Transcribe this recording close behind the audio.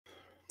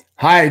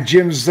Hi,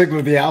 Jim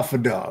Ziegler, the Alpha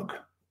Dawg.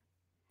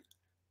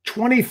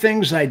 20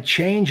 things I'd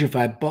change if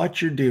I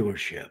bought your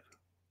dealership.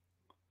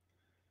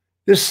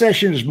 This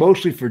session is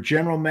mostly for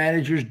general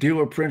managers,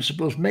 dealer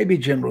principals, maybe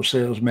general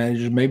sales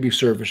managers, maybe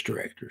service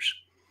directors,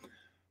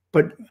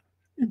 but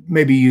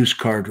maybe used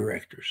car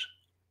directors.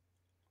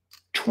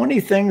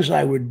 20 things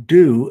I would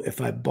do if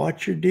I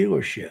bought your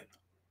dealership.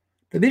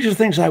 Now, these are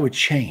things I would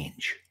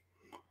change.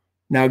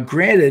 Now,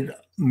 granted,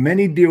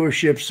 many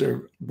dealerships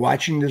are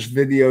watching this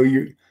video.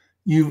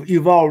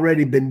 You've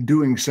already been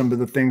doing some of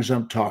the things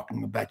I'm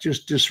talking about.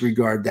 Just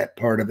disregard that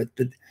part of it.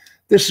 But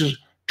this is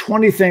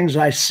 20 things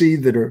I see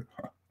that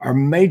are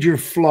major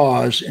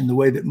flaws in the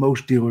way that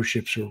most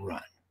dealerships are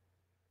run.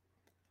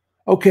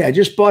 Okay, I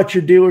just bought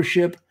your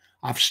dealership.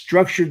 I've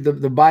structured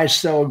the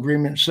buy-sell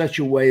agreement in such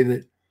a way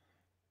that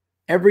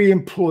every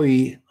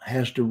employee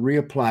has to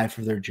reapply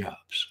for their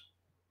jobs.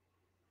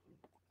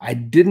 I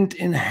didn't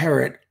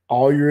inherit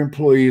all your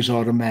employees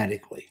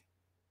automatically.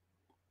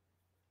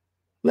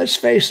 Let's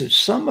face it,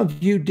 some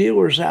of you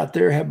dealers out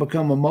there have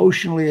become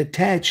emotionally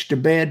attached to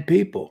bad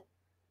people.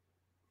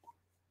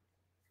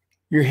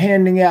 You're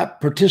handing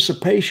out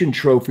participation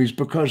trophies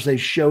because they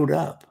showed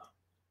up.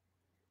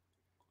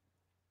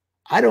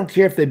 I don't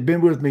care if they've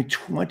been with me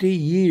 20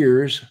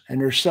 years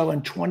and they're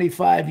selling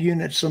 25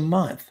 units a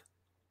month.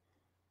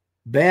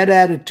 Bad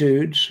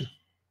attitudes,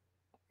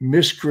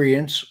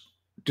 miscreants,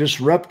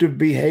 disruptive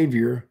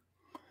behavior,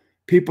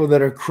 people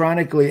that are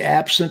chronically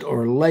absent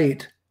or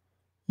late,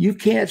 you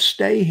can't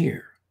stay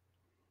here.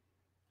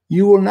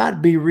 You will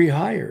not be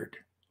rehired.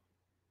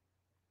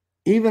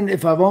 Even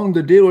if I've owned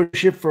the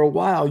dealership for a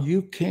while,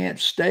 you can't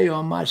stay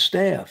on my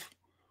staff.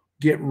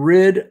 Get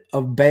rid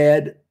of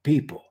bad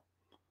people.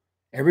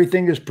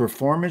 Everything is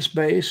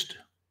performance-based,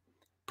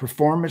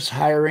 performance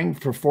hiring,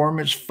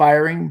 performance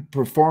firing,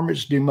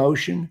 performance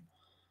demotion.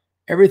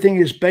 Everything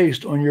is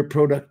based on your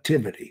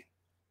productivity.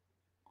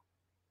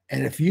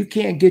 And if you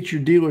can't get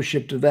your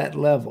dealership to that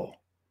level,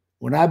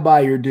 when I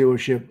buy your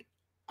dealership,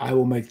 I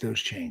will make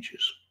those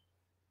changes.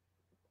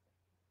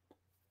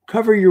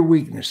 Cover your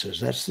weaknesses.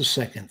 That's the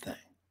second thing.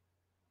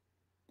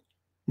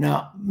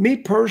 Now, me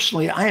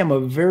personally, I am a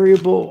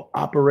variable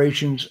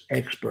operations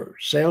expert.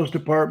 Sales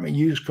department,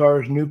 used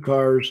cars, new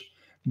cars,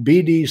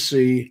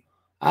 BDC.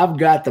 I've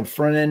got the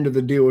front end of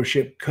the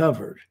dealership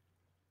covered.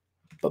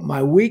 But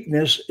my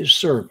weakness is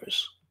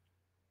service.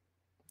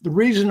 The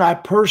reason I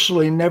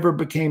personally never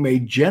became a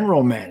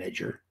general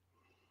manager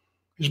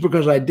is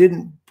because I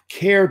didn't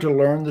care to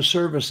learn the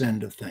service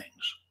end of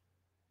things.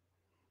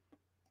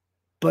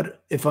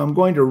 But if I'm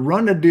going to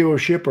run a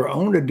dealership or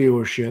own a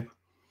dealership,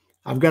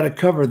 I've got to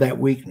cover that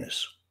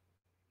weakness.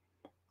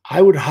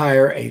 I would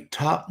hire a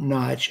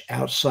top-notch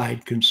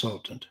outside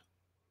consultant,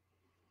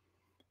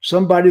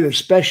 somebody that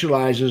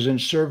specializes in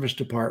service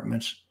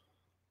departments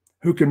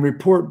who can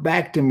report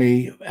back to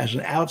me as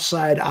an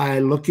outside eye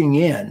looking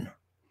in.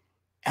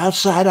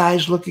 Outside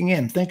eyes looking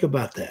in. Think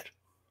about that.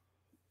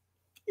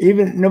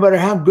 Even no matter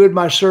how good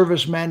my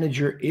service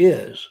manager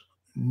is,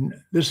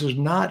 this is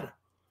not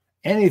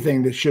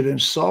anything that should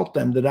insult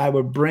them, that I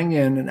would bring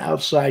in an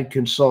outside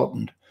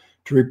consultant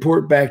to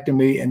report back to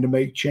me and to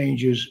make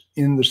changes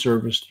in the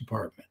service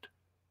department,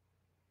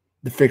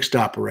 the fixed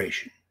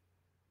operation.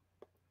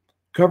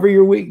 Cover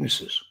your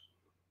weaknesses.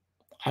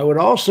 I would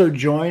also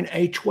join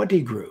a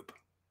 20 group,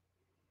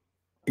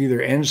 either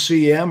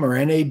NCM or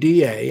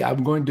NADA.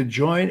 I'm going to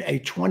join a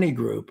 20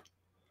 group.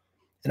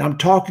 And I'm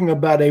talking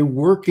about a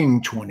working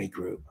 20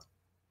 group,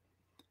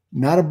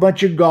 not a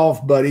bunch of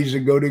golf buddies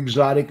that go to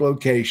exotic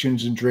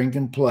locations and drink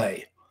and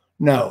play.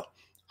 No,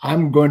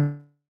 I'm going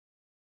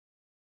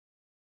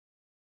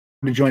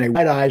to join a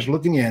wide eyes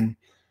looking in.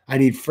 I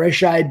need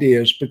fresh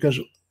ideas because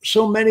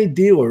so many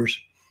dealers,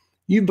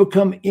 you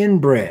become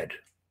inbred.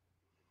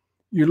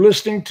 You're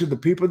listening to the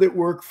people that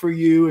work for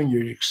you and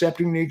you're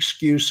accepting the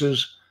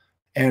excuses,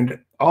 and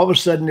all of a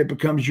sudden it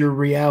becomes your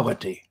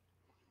reality.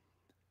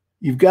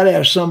 You've got to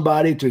have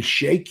somebody to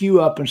shake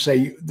you up and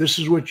say, this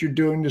is what you're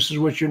doing, this is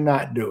what you're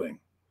not doing.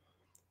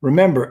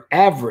 Remember,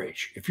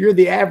 average. If you're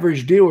the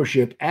average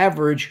dealership,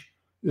 average,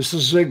 this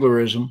is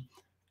Zieglerism,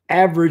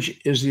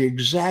 average is the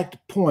exact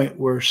point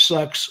where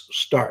sucks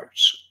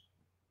starts.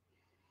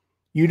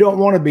 You don't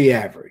want to be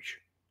average.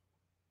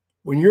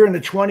 When you're in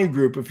the 20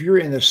 group, if you're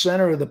in the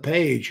center of the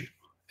page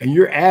and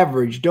you're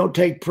average, don't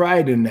take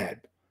pride in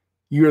that.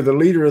 You're the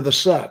leader of the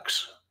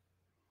sucks.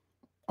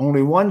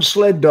 Only one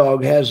sled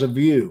dog has a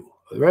view.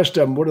 The rest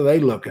of them, what are they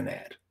looking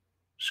at?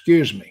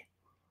 Excuse me.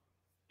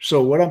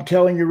 So what I'm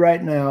telling you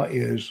right now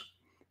is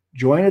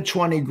join a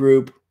 20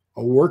 group,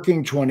 a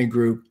working 20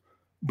 group,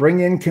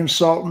 bring in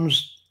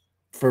consultants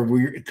for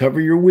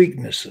cover your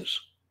weaknesses,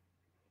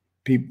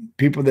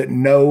 people that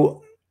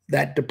know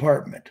that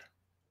department.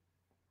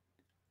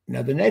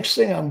 Now, the next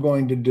thing I'm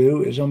going to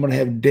do is I'm going to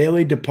have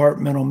daily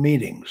departmental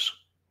meetings.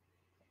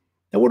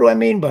 Now, what do I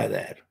mean by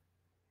that?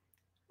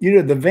 You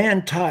know, the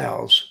Van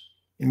Tiles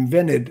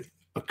invented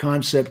a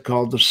concept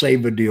called the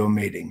Save a Deal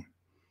meeting.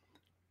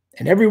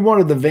 And every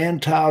one of the Van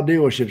Tile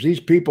dealerships, these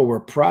people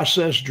were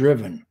process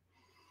driven.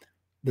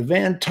 The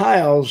Van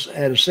Tiles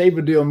had a Save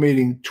a Deal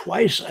meeting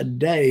twice a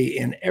day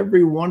in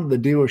every one of the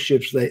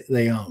dealerships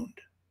they owned.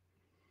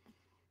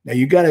 Now,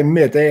 you got to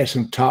admit, they had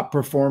some top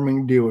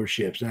performing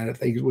dealerships. And I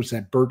think it was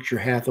that Berkshire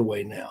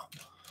Hathaway now.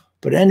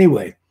 But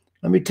anyway,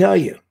 let me tell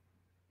you,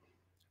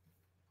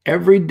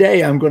 every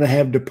day I'm going to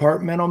have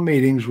departmental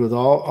meetings with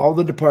all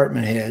the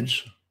department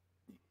heads.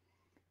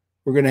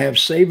 We're going to have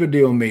Save a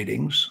Deal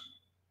meetings.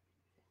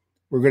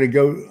 We're going to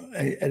go,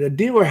 and a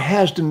dealer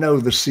has to know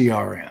the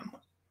CRM.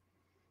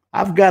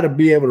 I've got to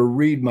be able to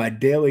read my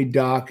daily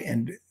doc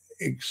and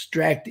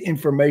extract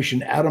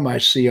information out of my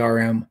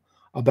CRM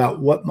about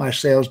what my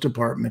sales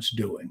department's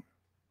doing.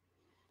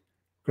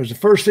 Because the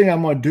first thing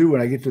I'm going to do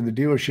when I get to the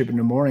dealership in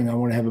the morning, I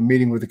want to have a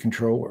meeting with the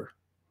controller.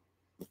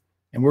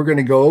 And we're going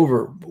to go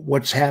over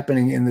what's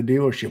happening in the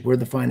dealership, where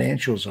the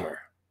financials are.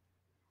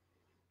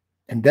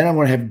 And then I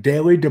want to have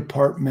daily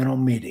departmental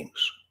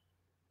meetings.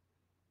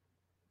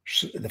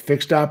 The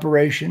fixed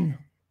operation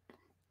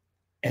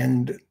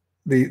and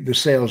the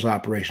sales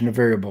operation, the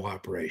variable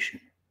operation.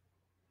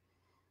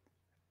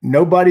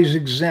 Nobody's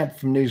exempt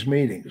from these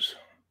meetings.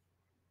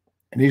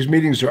 And these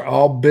meetings are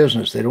all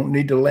business. They don't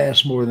need to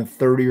last more than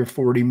 30 or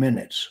 40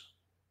 minutes.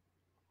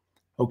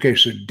 Okay,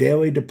 so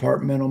daily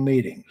departmental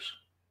meetings.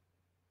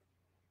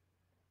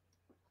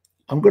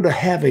 I'm going to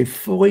have a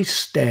fully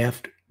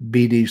staffed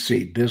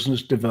BDC,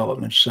 Business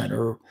Development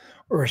Center,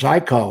 or as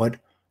I call it,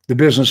 the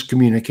Business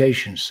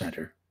Communications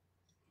Center.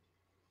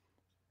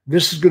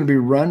 This is going to be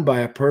run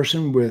by a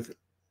person with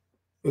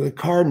a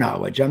car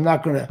knowledge. I'm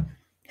not going to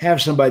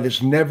have somebody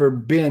that's never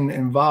been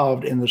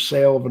involved in the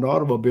sale of an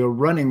automobile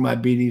running my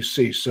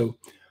BDC. So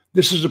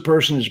this is a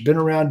person that's been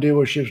around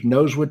dealerships,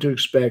 knows what to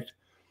expect.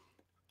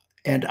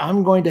 And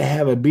I'm going to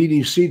have a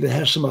BDC that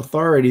has some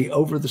authority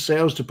over the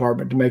sales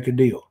department to make a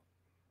deal.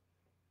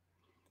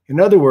 In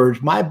other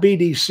words, my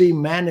BDC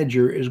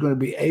manager is going to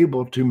be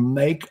able to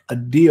make a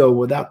deal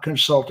without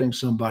consulting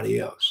somebody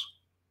else.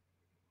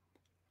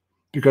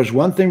 Because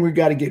one thing we've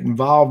got to get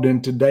involved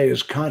in today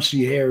is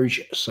concierge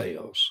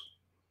sales.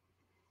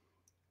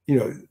 You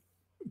know,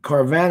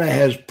 Carvana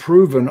has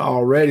proven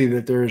already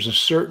that there is a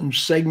certain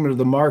segment of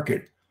the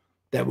market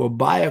that will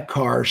buy a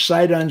car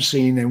sight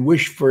unseen and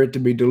wish for it to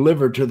be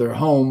delivered to their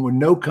home with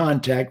no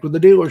contact with the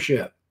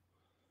dealership.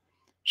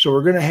 So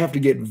we're going to have to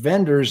get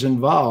vendors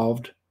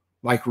involved,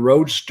 like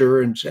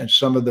Roadster and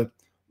some of the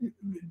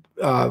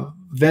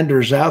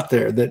vendors out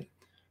there that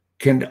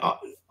can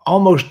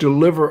almost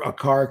deliver a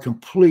car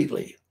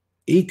completely,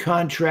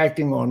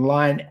 e-contracting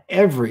online,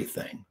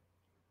 everything.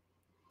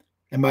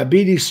 And my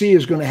BDC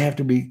is going to have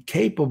to be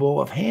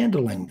capable of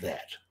handling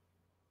that.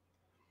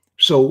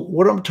 So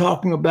what I'm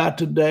talking about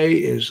today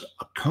is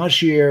a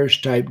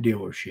concierge type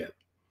dealership.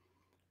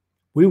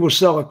 We will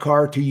sell a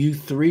car to you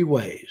three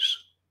ways.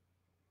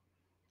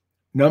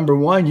 Number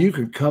one, you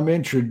can come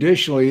in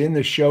traditionally in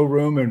the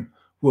showroom and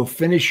we'll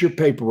finish your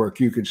paperwork.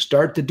 You can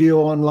start the deal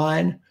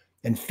online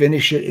and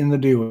finish it in the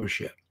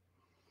dealership.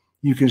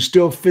 You can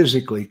still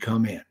physically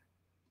come in.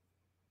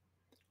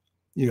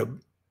 You know,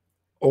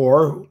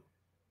 or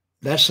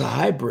that's a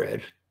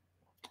hybrid.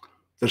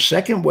 The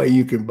second way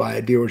you can buy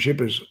a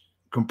dealership is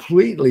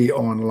completely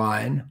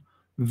online,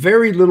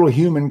 very little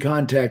human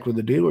contact with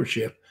the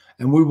dealership,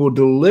 and we will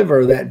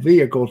deliver that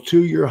vehicle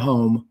to your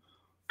home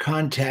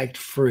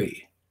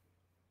contact-free.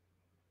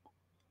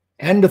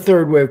 And the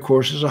third way, of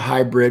course, is a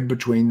hybrid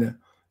between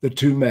the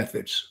two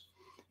methods.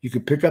 You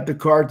can pick up the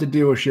car at the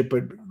dealership,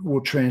 but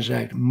we'll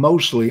transact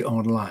mostly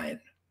online.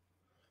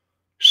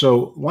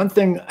 So one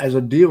thing as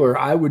a dealer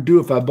I would do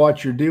if I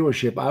bought your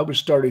dealership, I would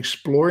start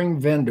exploring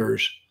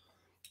vendors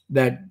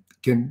that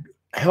can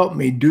help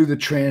me do the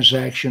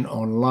transaction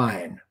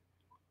online.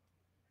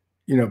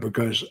 You know,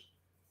 because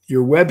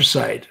your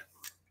website,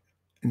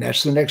 and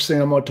that's the next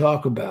thing I'm going to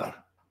talk about,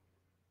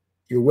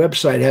 your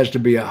website has to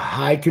be a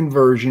high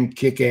conversion,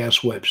 kick-ass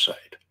website.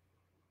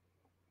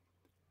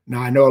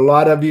 Now, I know a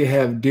lot of you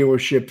have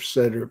dealerships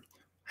that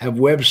have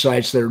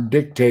websites that are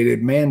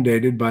dictated,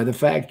 mandated by the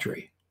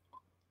factory.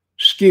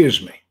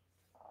 Excuse me.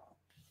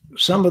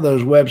 Some of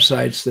those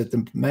websites that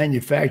the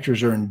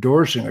manufacturers are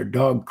endorsing are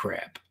dog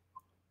crap.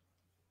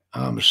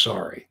 I'm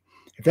sorry.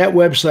 If that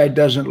website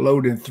doesn't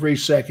load in 3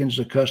 seconds,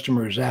 the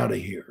customer is out of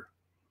here.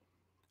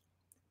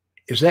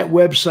 Is that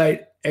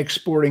website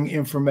exporting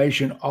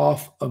information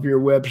off of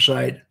your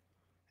website?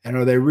 And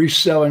are they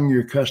reselling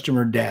your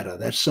customer data?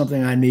 That's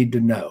something I need to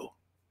know.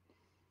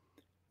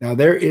 Now,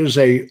 there is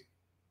an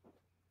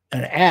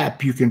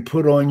app you can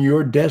put on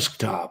your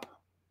desktop,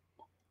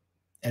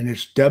 and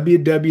it's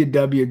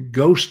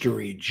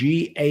www.ghostery,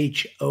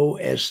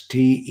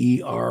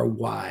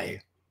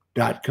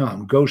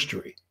 GHOSTERY.com,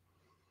 Ghostery.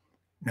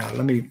 Now,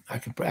 I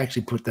can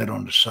actually put that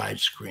on the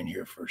side screen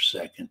here for a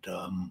second.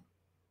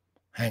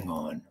 Hang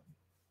on.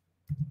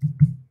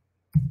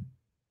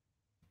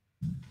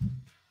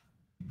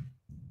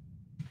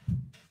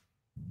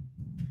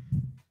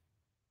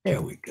 There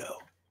we go.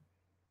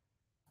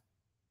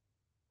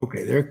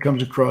 Okay, there it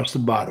comes across the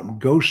bottom,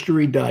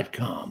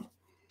 ghostery.com.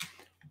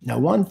 Now,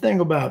 one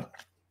thing about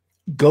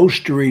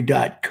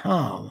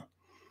ghostery.com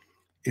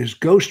is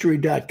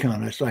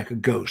ghostery.com. That's like a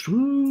ghost.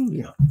 Woo,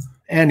 you know.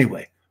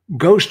 Anyway,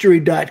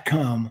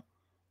 ghostery.com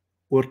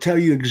will tell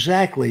you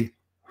exactly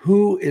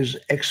who is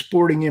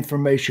exporting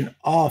information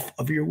off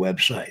of your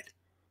website.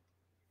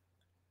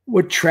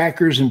 What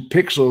trackers and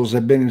pixels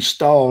have been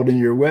installed in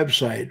your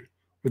website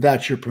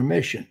without your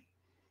permission.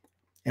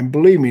 And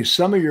believe me,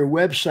 some of your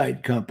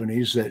website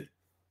companies that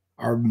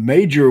are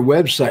major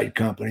website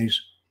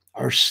companies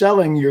are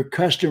selling your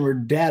customer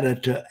data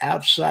to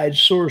outside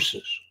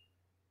sources.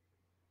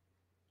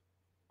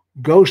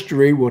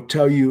 Ghostery will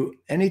tell you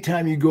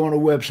anytime you go on a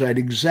website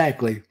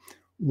exactly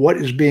what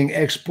is being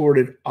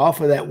exported off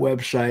of that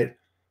website,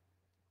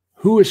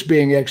 who it's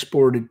being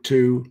exported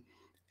to,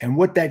 and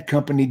what that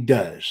company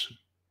does.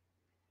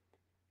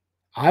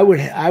 I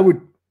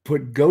would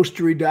put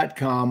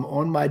ghostery.com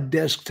on my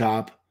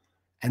desktop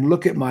and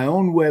look at my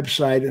own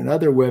website and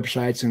other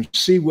websites and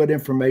see what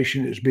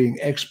information is being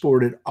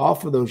exported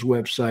off of those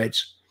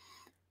websites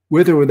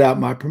with or without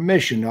my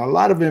permission. Now, a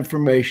lot of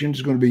information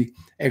is going to be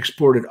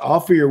exported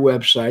off of your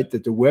website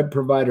that the web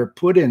provider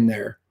put in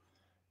there,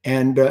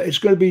 and it's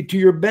going to be to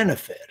your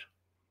benefit.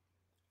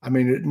 I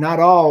mean, not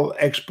all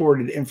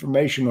exported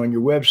information on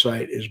your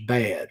website is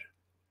bad,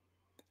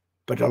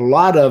 but a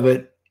lot of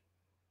it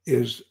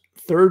is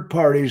third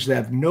parties that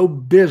have no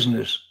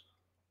business,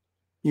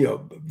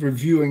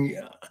 reviewing,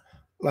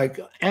 like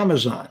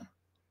Amazon.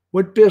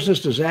 What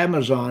business does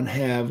Amazon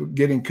have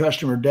getting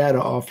customer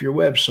data off your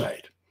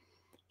website?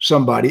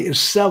 Somebody is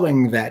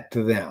selling that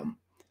to them.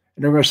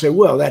 And they're going to say,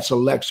 well, that's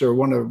Alexa or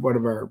one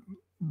of our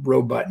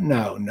robot.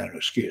 No,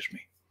 excuse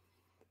me.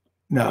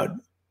 No,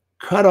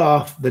 cut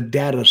off the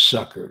data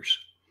suckers.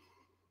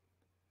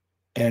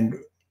 And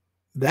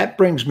that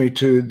brings me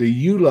to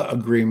the EULA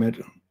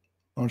agreement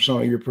on some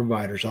of your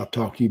providers. I'll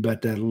talk to you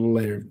about that a little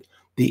later.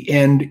 The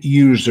end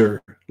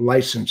user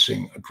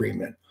licensing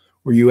agreement,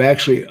 where you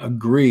actually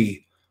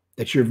agree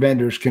that your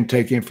vendors can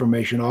take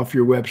information off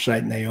your website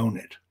and they own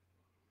it.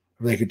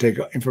 Or they can take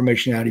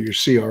information out of your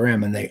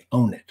CRM and they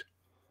own it.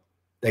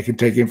 They can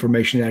take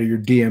information out of your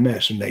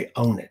DMS and they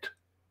own it.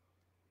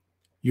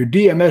 Your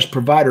DMS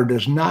provider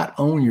does not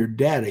own your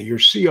data. Your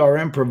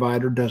CRM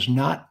provider does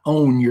not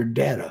own your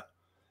data.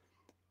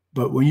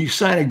 But when you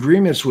sign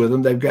agreements with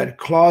them, they've got a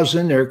clause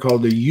in there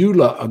called the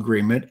EULA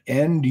agreement,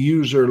 end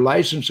user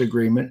license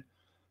agreement,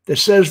 that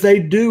says they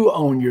do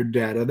own your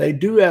data. They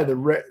do have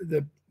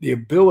the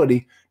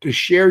ability to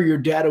share your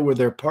data with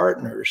their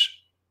partners,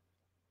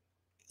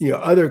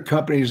 other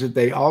companies that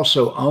they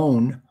also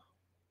own,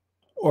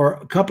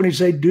 or companies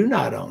they do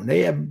not own.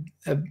 They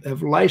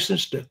have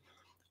licensed to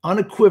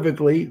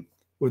unequivocally,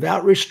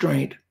 without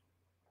restraint,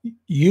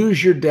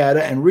 use your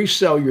data and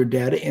resell your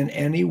data in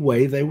any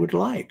way they would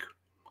like.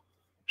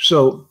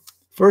 So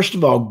first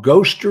of all,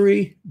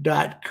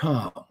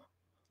 ghostery.com.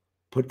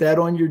 Put that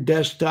on your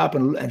desktop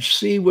and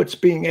see what's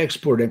being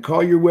exported, and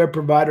call your web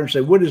provider and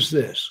say, what is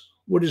this?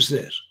 What is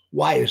this?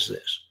 Why is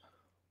this?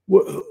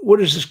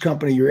 What is this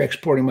company you're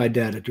exporting my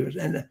data to?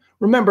 And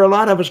remember, a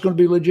lot of it's going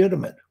to be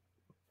legitimate.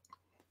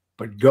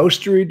 But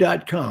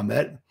ghostery.com,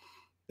 that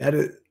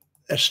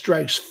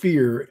strikes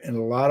fear in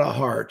a lot of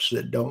hearts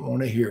that don't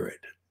want to hear it.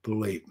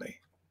 Believe me.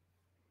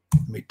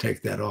 Let me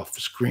take that off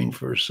the screen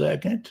for a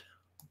second.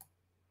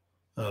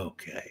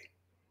 Okay.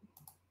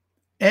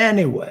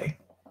 Anyway,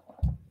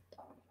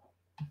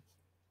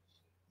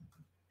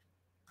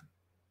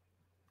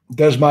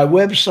 does my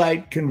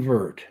website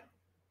convert?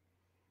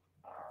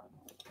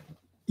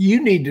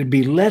 You need to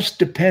be less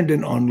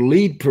dependent on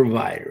lead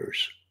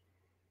providers.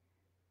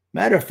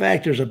 Matter of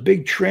fact, there's a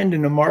big trend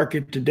in the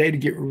market today to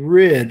get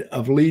rid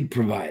of lead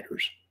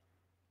providers,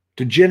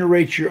 to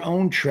generate your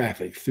own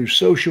traffic through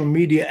social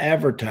media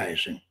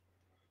advertising.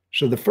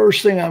 So the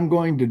first thing I'm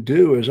going to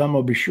do is I'm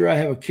going to be sure I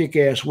have a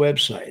kick-ass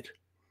website.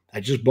 I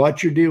just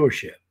bought your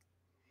dealership.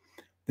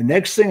 The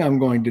next thing I'm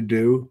going to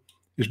do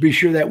is be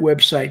sure that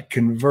website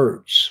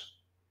converts.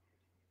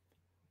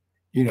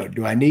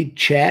 Do I need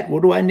chat?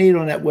 What do I need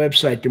on that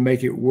website to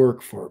make it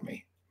work for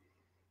me?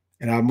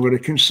 And I'm going to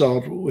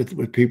consult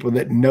with people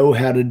that know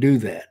how to do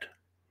that.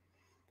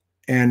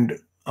 And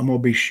I'm going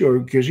to be sure,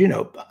 because,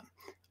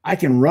 I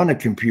can run a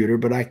computer,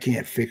 but I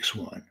can't fix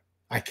one.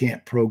 I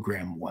can't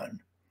program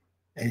one.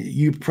 And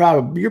you're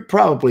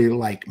probably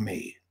like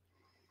me.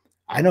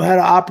 I know how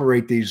to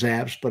operate these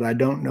apps, but I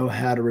don't know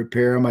how to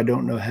repair them. I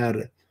don't know how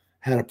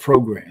to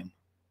program.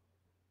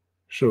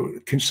 So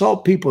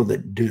consult people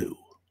that do.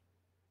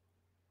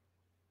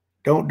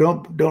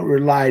 Don't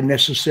rely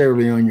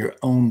necessarily on your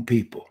own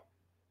people.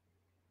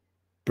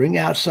 Bring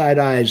outside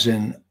eyes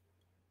in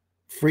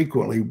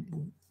frequently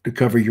to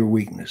cover your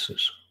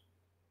weaknesses.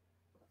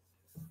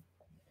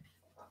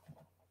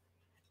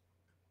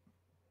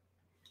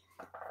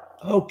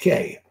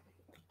 Okay,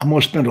 I'm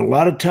going to spend a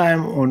lot of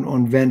time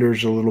on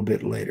vendors a little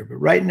bit later, but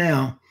right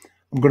now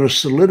I'm going to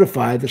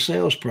solidify the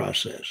sales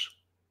process.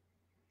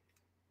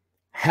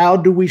 How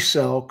do we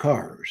sell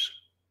cars?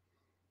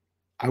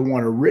 I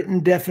want a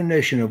written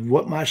definition of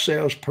what my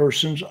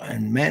salespersons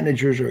and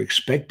managers are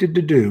expected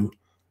to do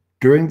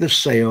during the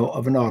sale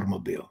of an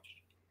automobile.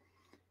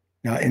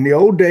 Now, in the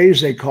old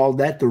days, they called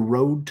that the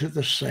road to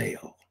the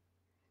sale.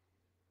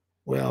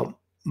 Well,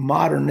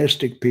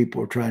 modernistic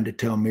people are trying to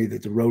tell me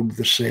that the road to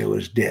the sale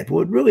is dead.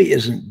 Well, it really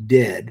isn't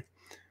dead.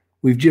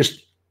 We've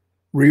just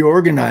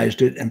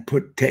reorganized it and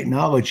put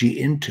technology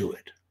into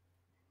it.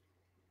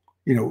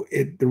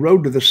 The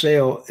road to the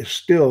sale is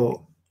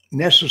still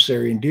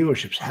necessary in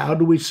dealerships. How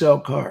do we sell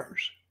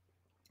cars?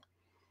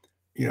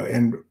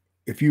 And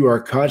if you are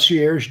a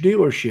concierge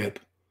dealership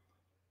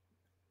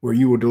where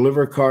you will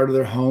deliver a car to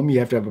their home, you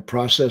have to have a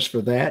process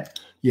for that.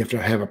 You have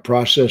to have a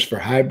process for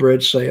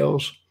hybrid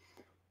sales,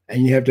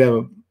 and you have to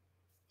have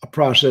a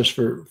process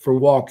for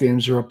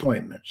walk-ins or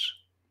appointments.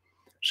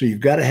 So you've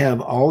got to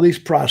have all these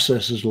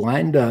processes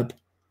lined up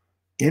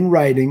in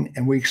writing,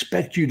 and we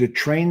expect you to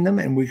train them,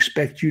 and we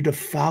expect you to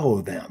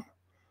follow them.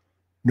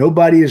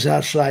 Nobody is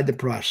outside the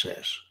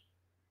process.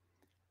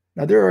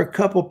 Now, there are a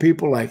couple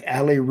people like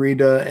Ali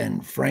Rita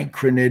and Frank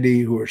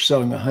Criniti who are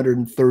selling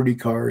 130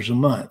 cars a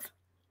month.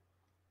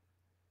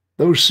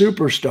 Those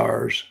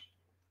superstars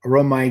are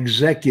on my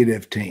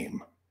executive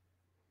team.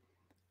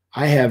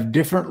 I have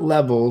different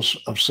levels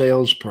of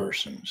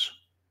salespersons,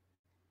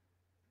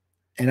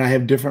 and I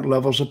have different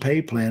levels of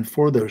pay plan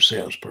for those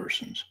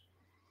salespersons.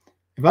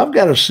 If I've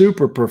got a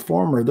super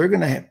performer, they're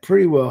going to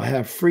pretty well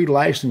have free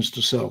license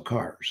to sell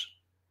cars.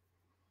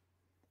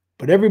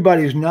 But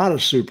everybody's not a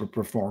super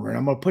performer. And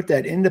I'm going to put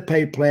that in the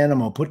pay plan. I'm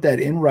going to put that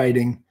in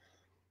writing,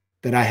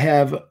 that I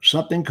have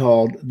something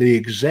called the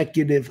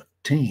executive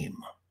team.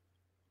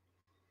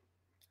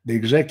 The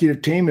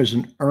executive team is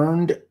an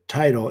earned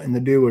title in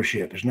the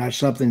dealership. It's not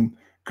something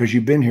because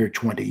you've been here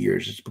 20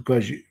 years. It's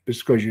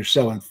because you're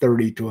selling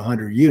 30 to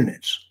 100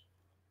 units,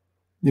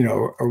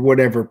 or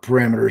whatever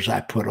parameters I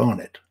put on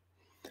it.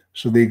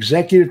 So the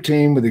executive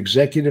team with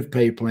executive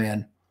pay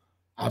plan,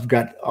 I've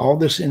got all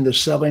this in the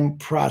selling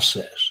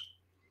process.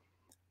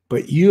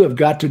 But you have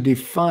got to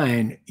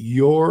define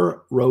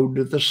your road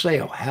to the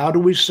sale. How do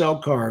we sell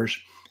cars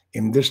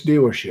in this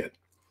dealership?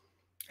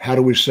 How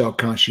do we sell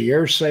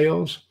concierge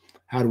sales?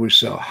 How do we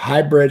sell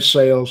hybrid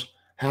sales?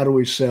 How do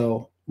we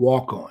sell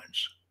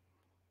walk-ons?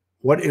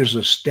 What is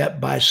the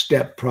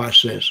step-by-step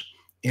process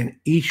in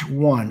each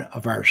one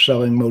of our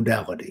selling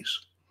modalities?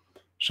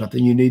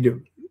 Something you need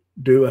to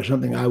do, or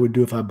something I would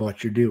do if I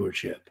bought your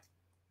dealership.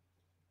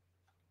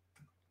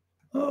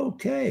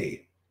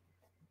 Okay.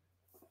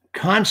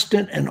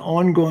 Constant and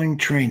ongoing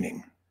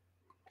training.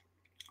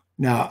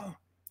 Now,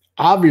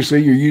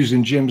 obviously, you're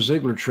using Jim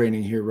Ziegler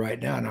training here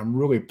right now, and I'm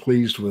really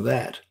pleased with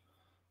that.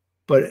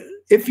 But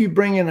if you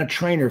bring in a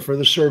trainer for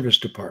the service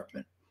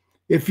department,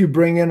 if you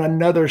bring in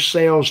another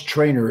sales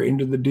trainer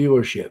into the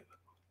dealership,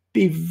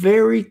 be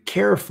very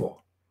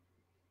careful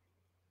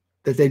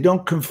that they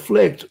don't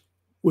conflict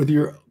with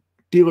your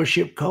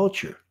dealership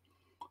culture.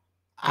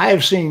 I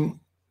have seen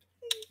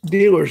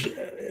dealers,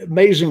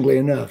 amazingly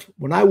enough,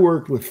 when I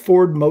worked with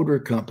Ford Motor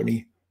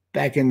Company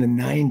back in the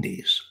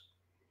 90s,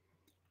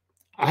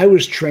 I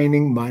was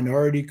training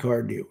minority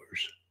car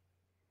dealers.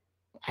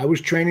 I was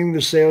training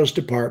the sales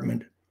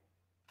department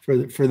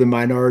for the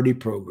minority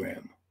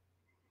program.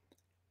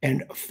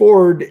 And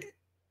Ford,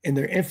 in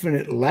their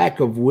infinite lack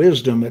of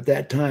wisdom at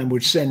that time,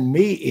 would send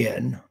me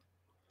in,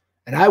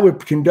 and I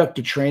would conduct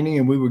a training,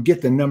 and we would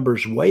get the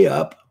numbers way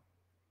up.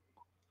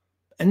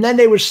 And then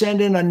they would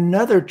send in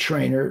another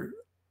trainer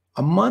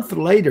a month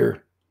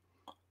later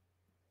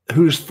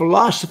whose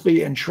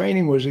philosophy and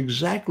training was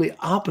exactly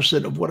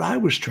opposite of what I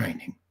was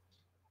training.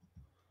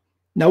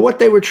 Now, what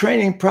they were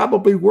training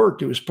probably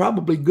worked. It was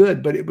probably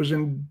good, but it was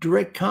in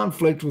direct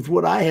conflict with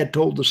what I had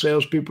told the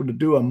salespeople to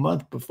do a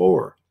month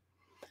before.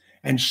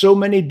 And so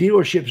many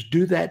dealerships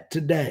do that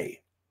today.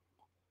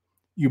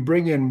 You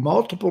bring in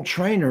multiple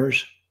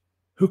trainers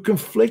who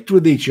conflict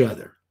with each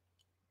other.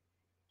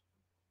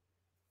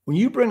 When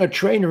you bring a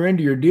trainer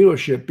into your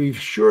dealership, be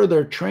sure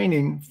their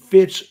training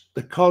fits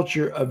the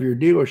culture of your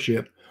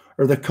dealership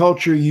or the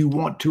culture you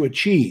want to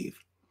achieve.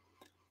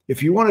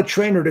 If you want a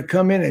trainer to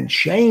come in and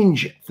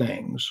change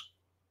things,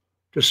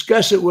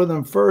 discuss it with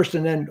them first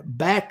and then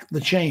back the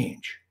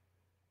change.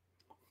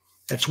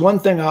 That's one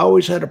thing I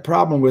always had a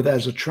problem with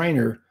as a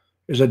trainer,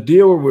 is a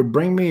dealer would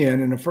bring me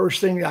in, and the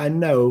first thing I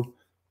know,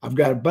 I've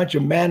got a bunch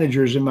of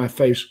managers in my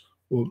face.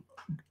 Well,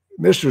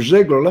 Mr.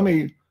 Ziegler, let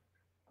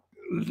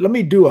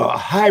me do a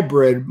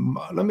hybrid.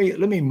 Let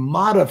me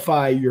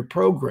modify your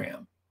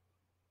program.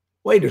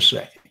 Wait a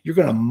second. You're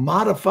going to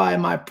modify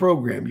my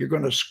program. You're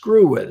going to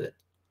screw with it.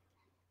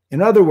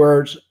 In other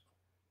words,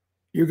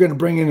 you're going to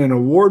bring in an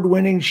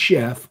award-winning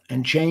chef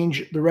and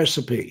change the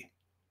recipe.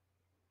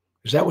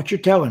 Is that what you're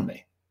telling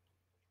me?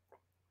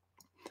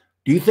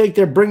 Do you think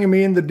they're bringing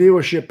me in the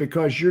dealership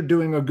because you're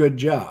doing a good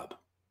job?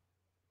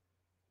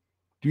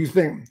 Do you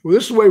think, well,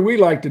 this is the way we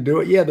like to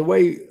do it? Yeah, the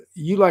way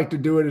you like to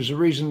do it is the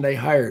reason they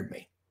hired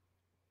me,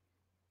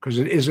 because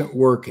it isn't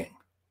working.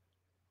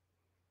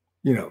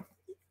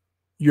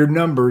 Your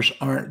numbers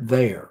aren't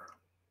there.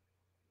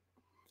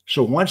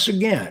 So once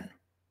again,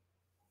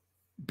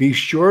 be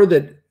sure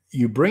that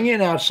you bring in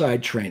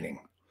outside training.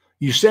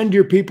 You send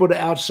your people to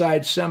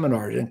outside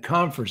seminars and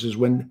conferences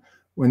when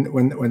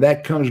when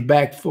that comes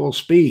back full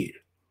speed.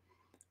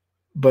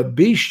 But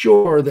be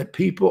sure that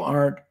people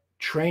aren't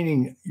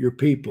training your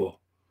people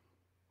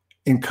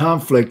in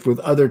conflict with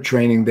other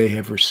training they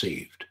have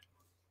received.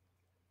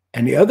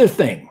 And the other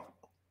thing,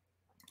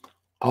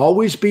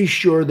 always be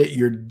sure that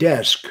your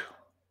desk,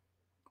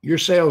 your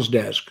sales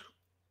desk,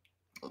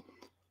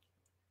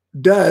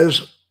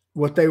 does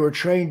what they were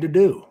trained to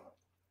do.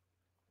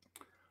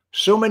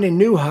 So many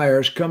new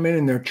hires come in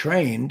and they're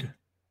trained,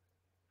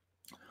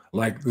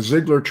 like the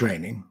Ziegler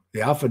training,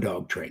 the Alpha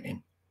Dawg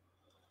training.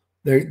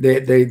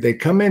 They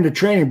come into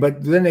training,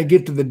 but then they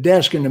get to the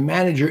desk and the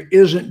manager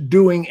isn't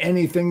doing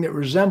anything that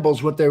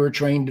resembles what they were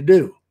trained to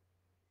do.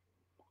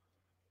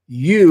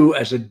 You,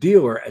 as a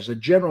dealer, as a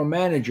general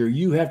manager,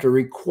 you have to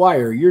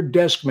require your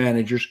desk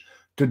managers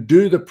to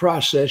do the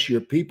process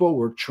your people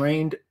were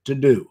trained to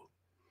do.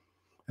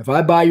 If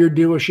I buy your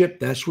dealership,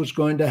 that's what's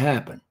going to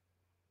happen.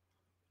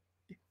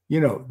 You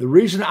know, the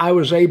reason I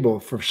was able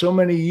for so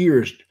many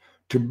years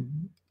to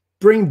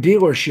bring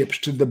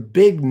dealerships to the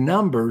big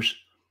numbers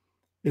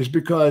is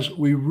because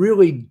we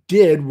really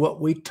did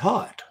what we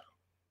taught.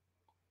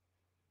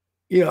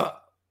 You know,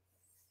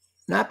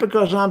 not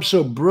because I'm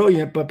so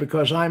brilliant, but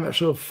because I'm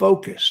so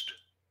focused.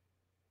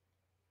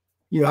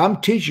 You know,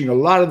 I'm teaching a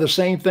lot of the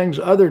same things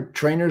other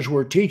trainers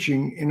were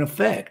teaching in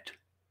effect.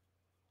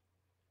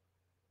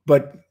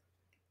 But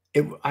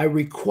I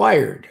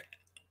required,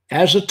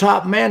 as a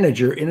top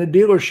manager in a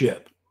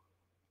dealership,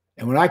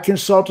 and when I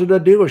consulted a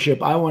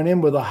dealership, I went in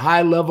with a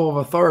high level of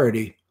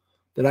authority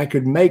that I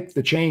could make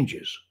the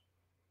changes.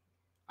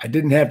 I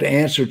didn't have to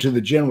answer to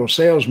the general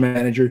sales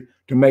manager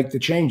to make the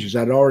changes.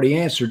 I'd already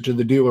answered to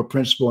the dealer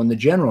principal and the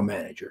general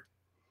manager.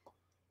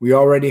 We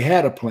already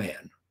had a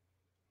plan.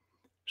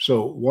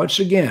 So once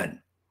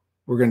again,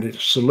 we're going to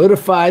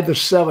solidify the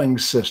selling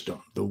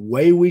system, the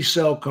way we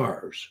sell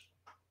cars.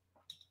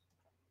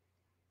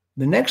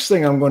 The next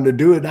thing I'm going to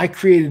do, and I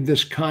created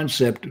this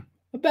concept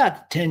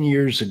about 10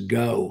 years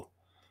ago,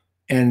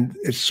 and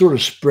it's sort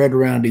of spread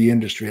around the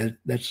industry.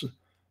 That's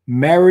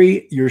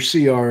marry your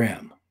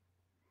CRM.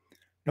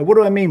 Now, what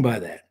do I mean by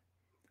that?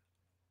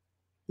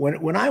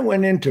 When I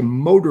went into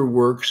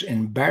Motorworks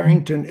in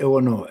Barrington,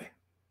 Illinois,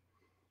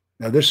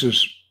 now this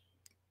is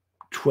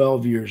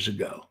 12 years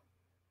ago.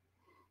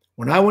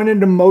 When I went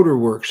into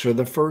Motorworks for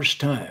the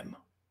first time,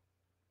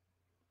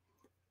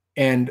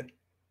 and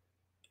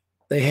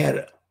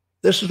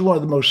this is one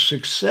of the most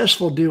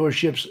successful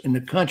dealerships in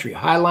the country,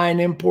 Highline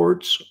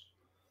Imports.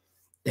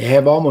 They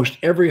have almost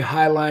every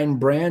Highline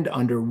brand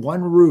under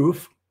one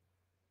roof.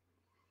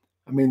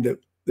 I mean,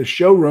 the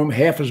showroom,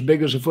 half as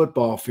big as a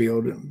football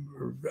field,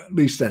 or at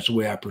least that's the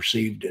way I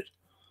perceived it.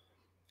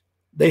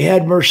 They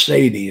had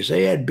Mercedes,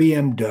 they had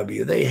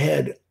BMW, they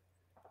had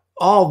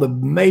all the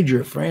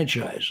major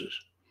franchises,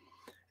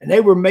 and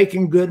they were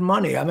making good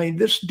money. I mean,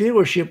 this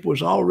dealership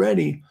was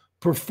already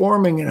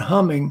performing and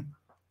humming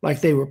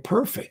like they were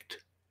perfect.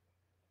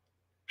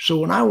 So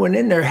when I went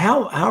in there,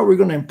 how are we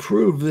going to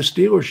improve this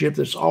dealership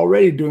that's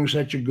already doing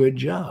such a good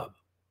job?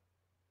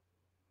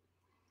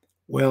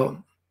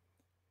 Well,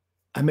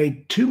 I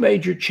made two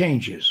major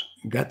changes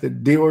and got the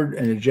dealer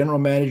and the general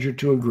manager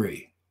to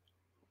agree.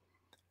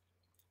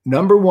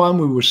 Number one,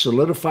 we would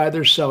solidify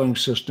their selling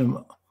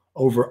system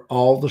over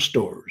all the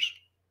stores.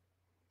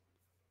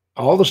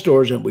 All the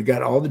stores, and we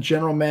got all the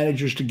general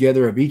managers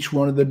together of each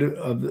one of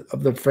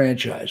the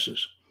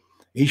franchises.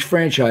 Each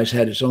franchise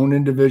had its own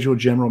individual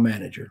general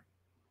manager.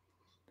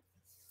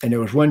 And there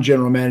was one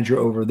general manager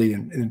over the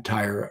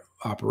entire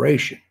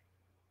operation.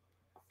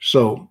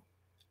 So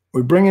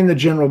we bring in the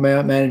general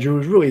manager, who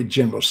was really a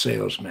general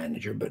sales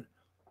manager, but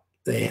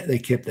they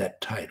kept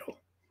that title.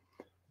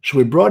 So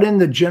we brought in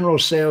the general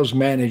sales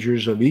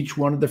managers of each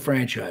one of the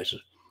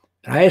franchises.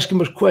 And I asked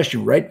them a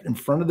question right in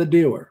front of the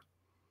dealer.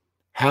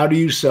 How do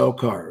you sell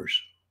cars?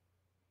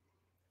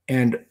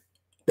 And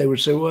they would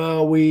say,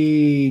 well,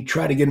 we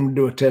try to get them to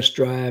do a test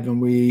drive, and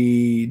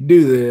we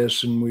do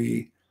this,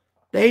 and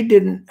they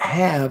didn't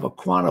have a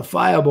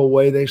quantifiable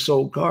way they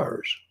sold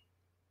cars.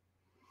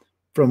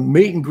 From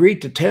meet and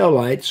greet to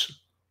taillights,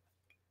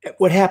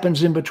 what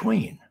happens in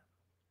between?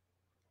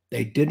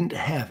 They didn't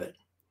have it.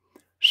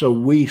 So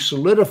we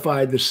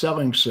solidified the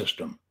selling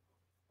system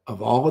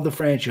of all of the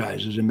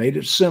franchises and made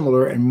it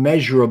similar and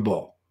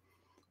measurable.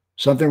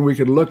 Something we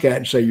could look at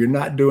and say, you're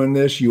not doing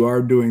this, you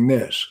are doing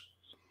this.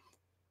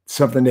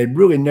 Something they'd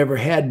really never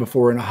had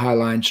before in a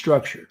highline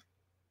structure.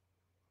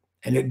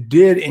 And it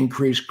did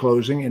increase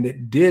closing, and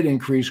it did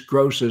increase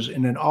grosses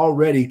in an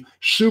already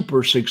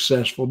super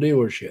successful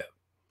dealership.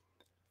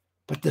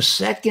 But the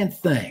second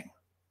thing,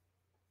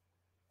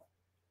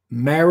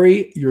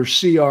 marry your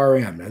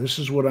CRM. Now, this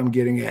is what I'm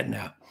getting at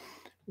now.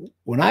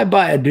 When I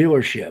buy a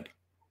dealership,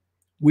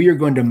 we are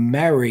going to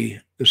marry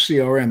the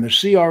CRM. The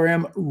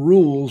CRM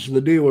rules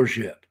the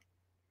dealership.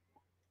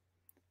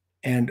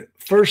 And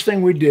first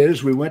thing we did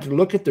is we went to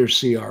look at their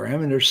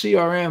CRM, and their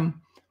CRM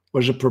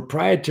was a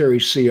proprietary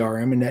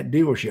CRM in that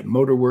dealership,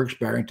 Motorworks,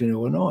 Barrington,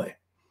 Illinois.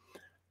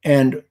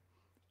 And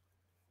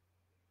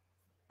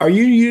are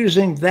you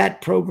using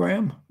that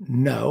program?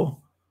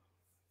 No.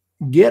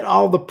 Get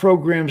all the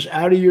programs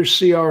out of your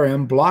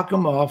CRM, block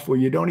them off where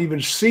you don't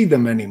even see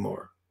them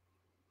anymore.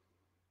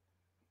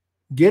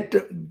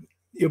 Because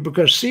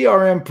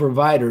CRM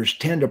providers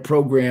tend to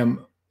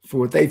program for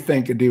what they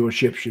think a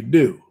dealership should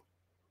do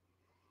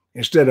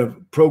instead of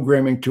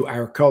programming to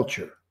our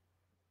culture.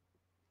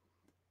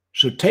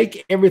 So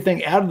take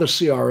everything out of the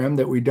CRM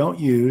that we don't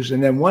use.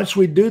 And then once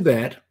we do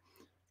that,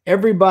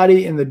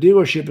 everybody in the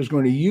dealership is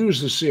going to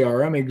use the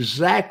CRM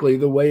exactly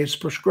the way it's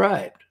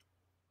prescribed.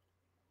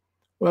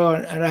 Well,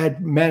 and I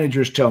had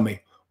managers tell me,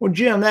 well,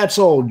 Jim, that's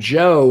old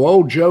Joe.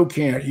 Old Joe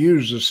can't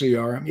use the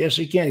CRM. Yes,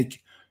 he can,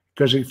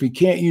 because if he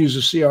can't use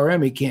the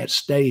CRM, he can't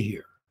stay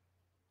here.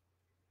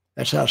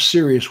 That's how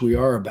serious we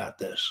are about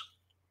this.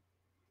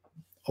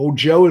 Old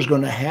Joe is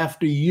going to have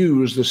to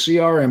use the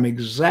CRM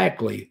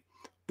exactly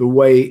the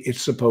way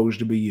it's supposed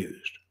to be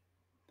used.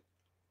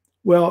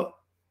 Well,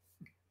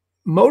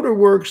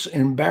 Motorworks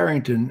in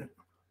Barrington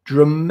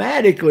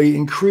dramatically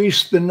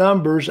increased the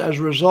numbers as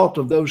a result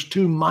of those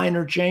two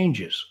minor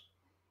changes.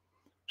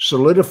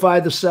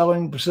 Solidify the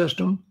selling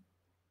system,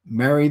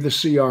 marry the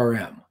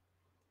CRM.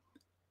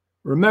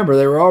 Remember,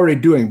 they were already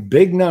doing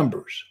big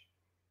numbers,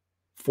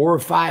 400 or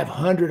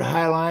 500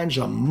 highlines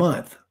a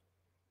month.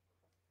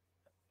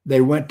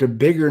 They went to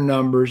bigger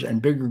numbers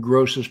and bigger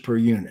grosses per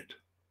unit.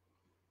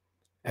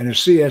 And a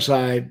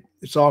CSI,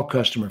 it's all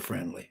customer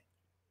friendly.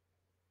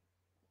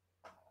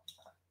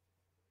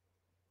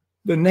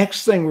 The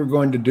next thing we're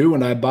going to do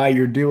when I buy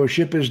your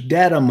dealership is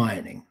data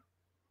mining.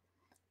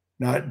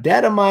 Now,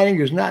 data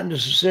mining is not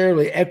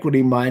necessarily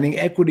equity mining.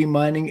 Equity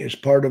mining is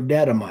part of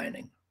data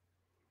mining.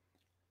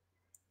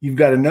 You've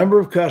got a number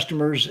of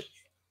customers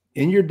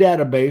in your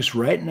database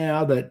right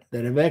now that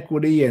have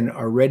equity and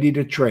are ready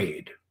to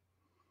trade.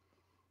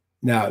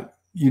 Now,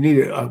 you need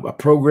a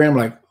program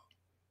like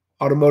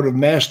Automotive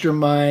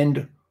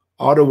Mastermind,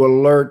 Auto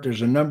Alert.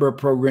 There's a number of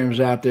programs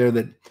out there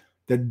that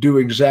do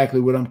exactly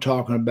what I'm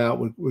talking about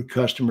with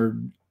customer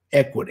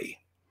equity.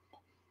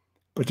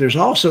 But there's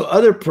also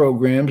other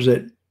programs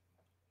that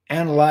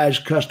analyze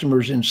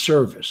customers in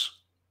service.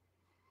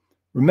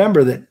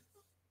 Remember that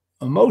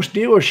most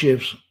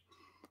dealerships,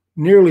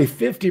 nearly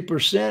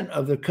 50%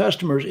 of the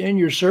customers in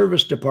your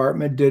service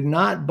department did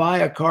not buy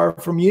a car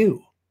from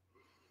you.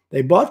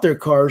 They bought their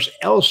cars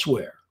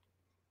elsewhere.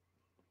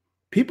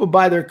 People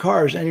buy their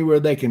cars anywhere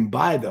they can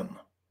buy them.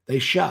 They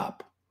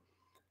shop,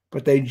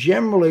 but they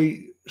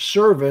generally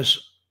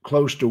service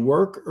close to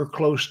work or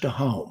close to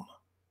home.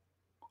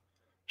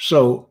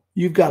 So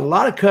you've got a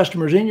lot of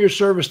customers in your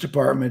service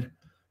department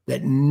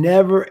that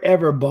never,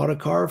 ever bought a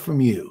car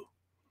from you.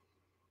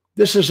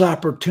 This is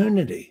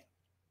opportunity.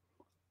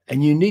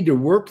 And you need to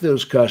work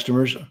those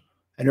customers.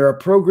 And there are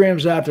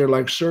programs out there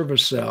like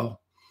Service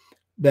Cell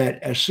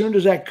that as soon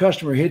as that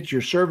customer hits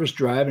your service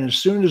drive and as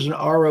soon as an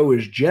RO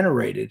is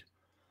generated,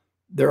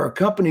 there are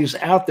companies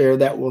out there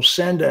that will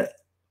send a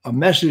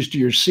message to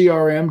your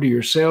CRM, to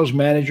your sales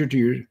manager, to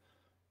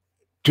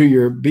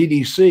your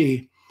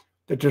BDC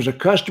that there's a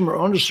customer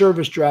on the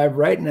service drive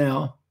right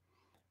now.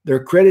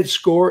 Their credit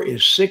score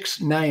is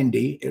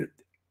 690.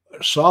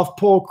 Soft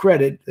pull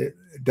credit. It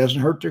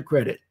doesn't hurt their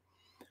credit.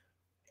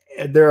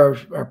 There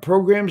are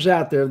programs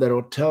out there that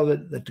will tell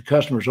that the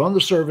customer's on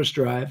the service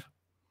drive.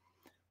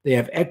 They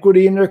have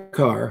equity in their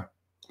car.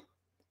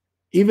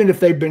 Even if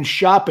they've been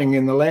shopping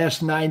in the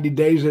last 90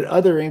 days at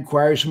other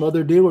inquiries from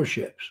other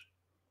dealerships.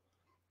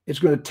 It's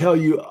going to tell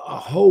you a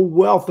whole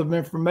wealth of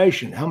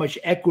information, how much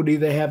equity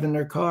they have in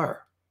their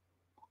car.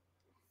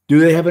 Do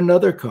they have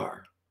another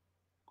car?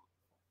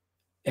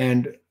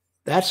 And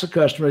that's the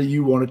customer that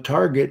you want to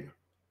target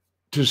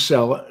to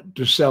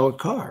sell a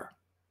car.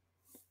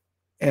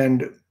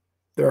 And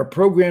there are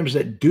programs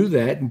that do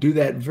that and do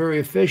that very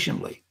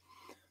efficiently.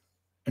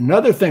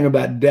 Another thing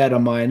about data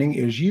mining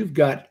is you've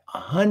got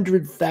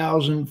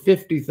 100,000,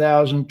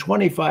 50,000,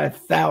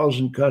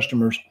 25,000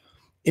 customers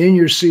in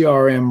your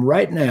CRM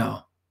right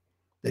now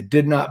that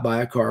did not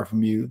buy a car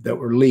from you, that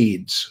were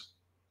leads.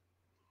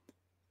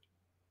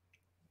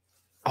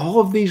 All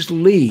of these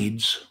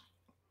leads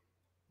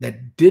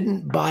that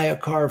didn't buy a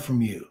car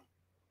from you.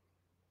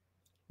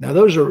 Now,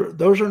 those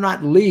are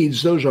not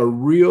leads. Those are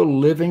real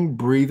living,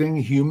 breathing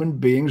human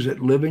beings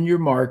that live in your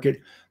market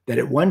that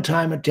at one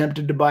time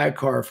attempted to buy a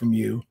car from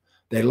you.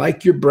 They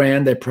like your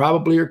brand. They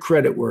probably are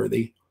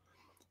creditworthy.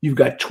 You've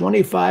got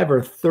 25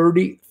 or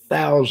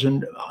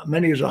 30,000,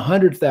 many as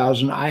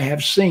 100,000 I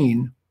have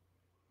seen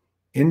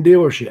in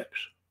dealerships.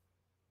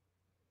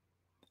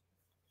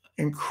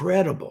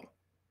 Incredible.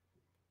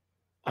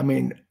 I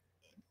mean,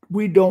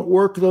 we don't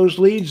work those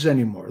leads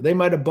anymore. They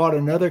might have bought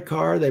another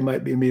car. They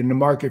might be in the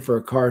market for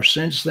a car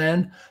since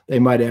then. They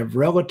might have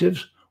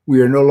relatives.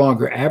 We are no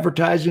longer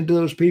advertising to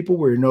those people.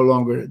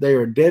 They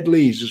are dead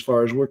leads as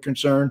far as we're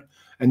concerned,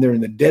 and they're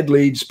in the dead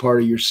leads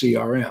part of your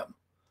CRM.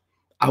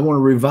 I want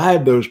to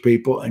revive those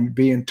people and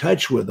be in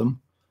touch with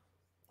them.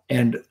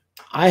 And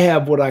I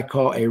have what I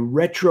call a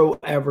retro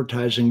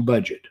advertising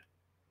budget.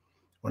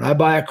 When I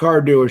buy a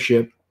car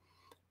dealership,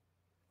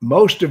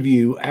 most of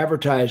you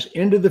advertise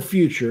into the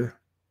future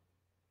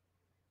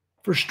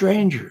for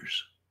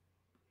strangers.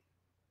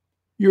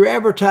 You're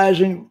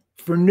advertising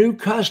for new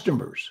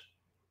customers,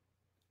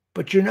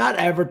 but you're not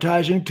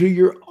advertising to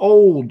your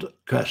old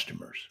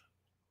customers.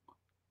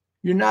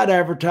 You're not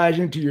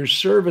advertising to your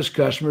service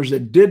customers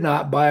that did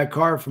not buy a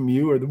car from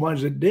you or the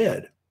ones that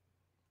did.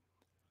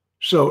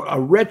 So a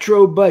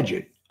retro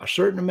budget, a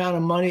certain amount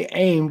of money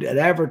aimed at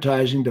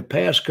advertising to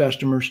past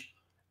customers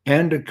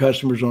and to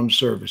customers on the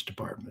service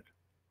department.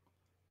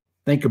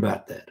 Think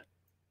about that.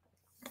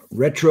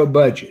 Retro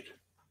budget.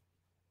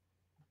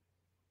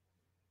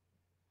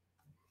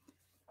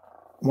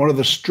 One of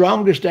the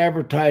strongest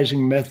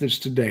advertising methods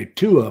today,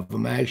 two of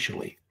them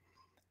actually,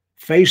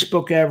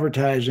 Facebook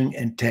advertising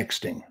and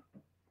texting.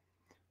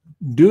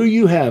 Do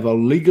you have a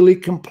legally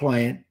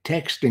compliant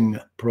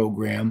texting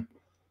program?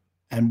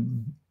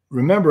 And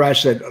remember, I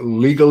said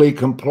legally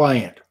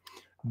compliant.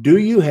 Do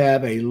you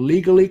have a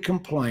legally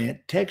compliant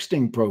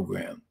texting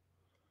program?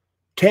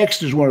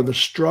 Text is one of the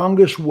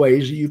strongest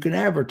ways that you can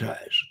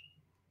advertise.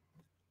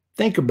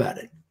 Think about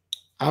it.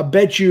 I'll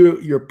bet you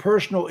your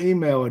personal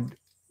email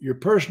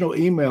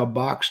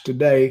box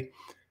today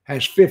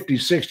has 50,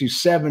 60,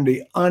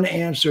 70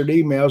 unanswered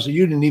emails that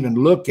you didn't even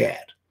look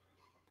at.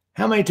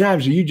 How many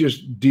times do you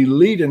just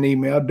delete an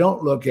email,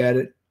 don't look at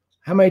it?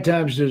 How many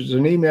times does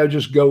an email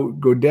just go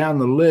down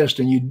the list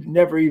and you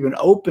never even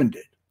opened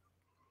it?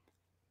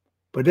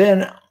 But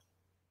then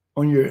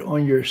on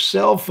your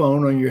cell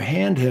phone, on your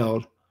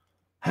handheld,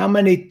 how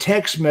many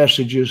text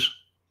messages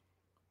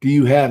do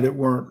you have that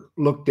weren't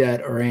looked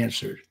at or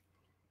answered?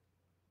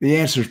 The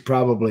answer is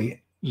probably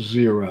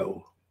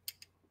 0.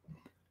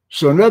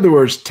 So in other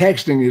words,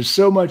 texting is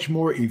so much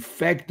more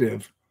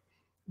effective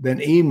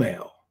than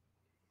email.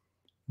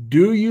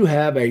 Do you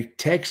have a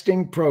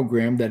texting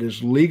program that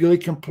is legally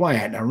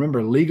compliant? Now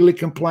remember, legally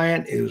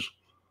compliant is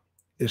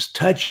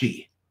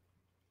touchy.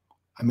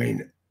 I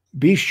mean,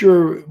 be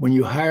sure when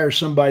you hire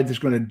somebody that's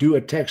going to do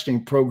a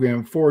texting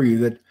program for you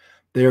that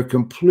they're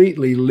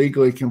completely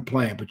legally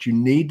compliant, but you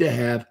need to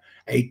have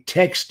a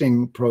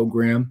texting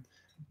program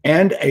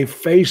and a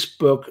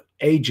Facebook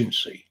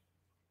agency.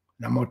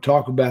 And I'm going to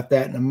talk about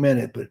that in a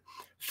minute, but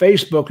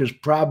Facebook is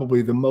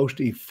probably the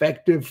most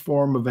effective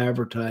form of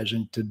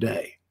advertising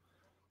today.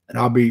 And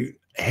I'll be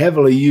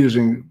heavily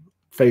using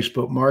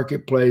Facebook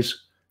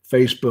Marketplace,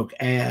 Facebook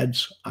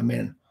ads. I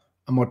mean,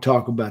 I'm going to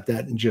talk about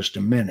that in just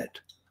a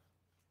minute.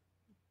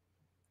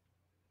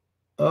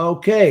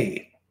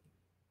 Okay.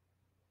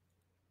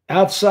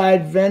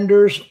 Outside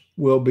vendors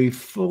will be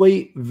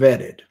fully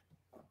vetted.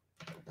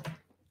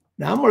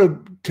 Now, I'm going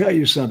to tell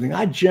you something.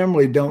 I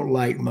generally don't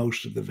like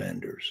most of the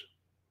vendors.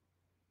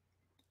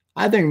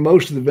 I think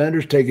most of the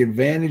vendors take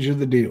advantage of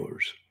the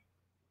dealers.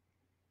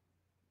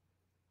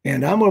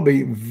 And I'm going to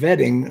be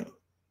vetting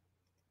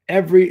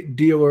every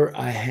dealer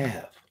I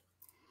have.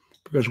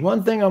 Because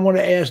one thing I want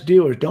to ask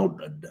dealers,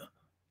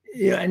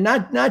 and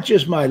not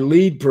just my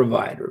lead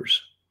providers,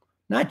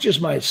 not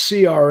just my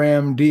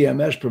CRM,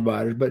 DMS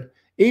providers, but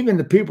even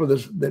the people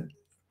that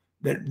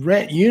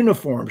rent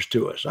uniforms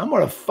to us. I'm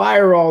going to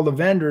fire all the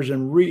vendors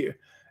and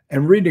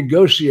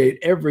renegotiate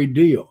every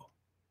deal.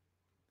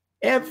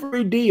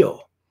 Every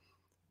deal.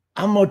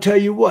 I'm going to tell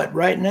you what,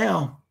 right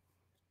now,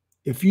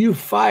 if you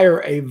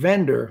fire a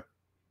vendor,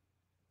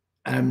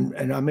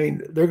 and I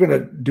mean, they're going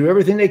to do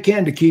everything they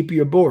can to keep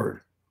you aboard.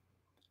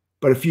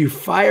 But if you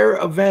fire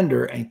a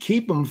vendor and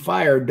keep them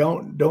fired,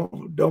 don't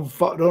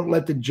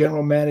let the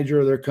general manager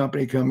of their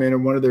company come in or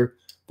one of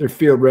their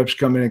field reps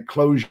come in and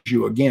close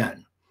you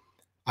again.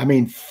 I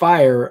mean,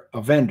 fire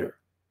a vendor.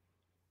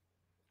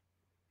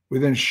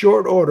 Within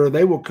short order,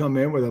 they will come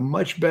in with a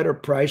much better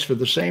price for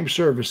the same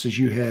service as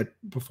you had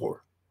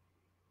before.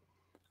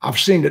 I've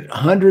seen it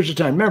hundreds of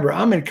times. Remember,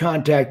 I'm in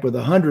contact with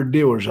 100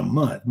 dealers a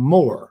month,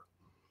 more.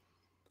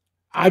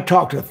 I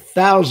talk to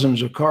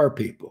thousands of car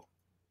people,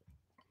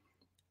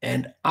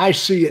 and I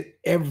see it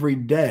every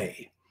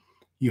day.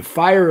 You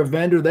fire a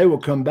vendor, they will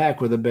come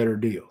back with a better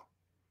deal.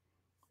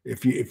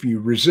 If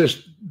you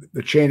resist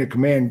the chain of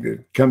command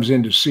that comes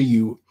in to see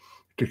you,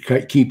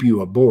 to keep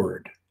you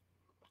aboard.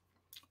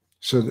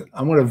 So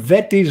I'm going to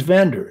vet these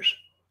vendors.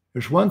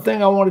 There's one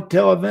thing I want to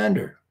tell a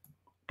vendor.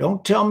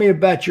 Don't tell me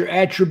about your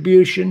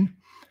attribution.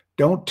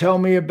 Don't tell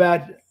me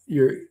about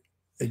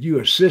that you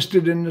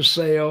assisted in the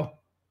sale.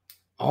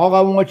 All I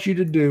want you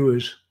to do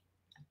is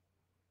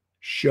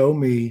show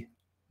me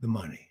the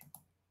money.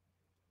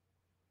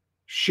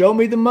 Show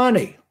me the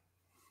money.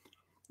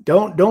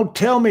 Don't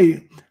tell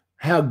me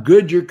how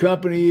good your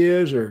company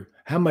is or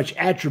how much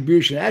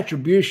attribution.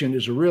 Attribution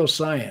is a real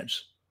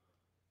science.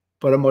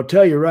 But I'm going to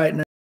tell you right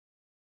now,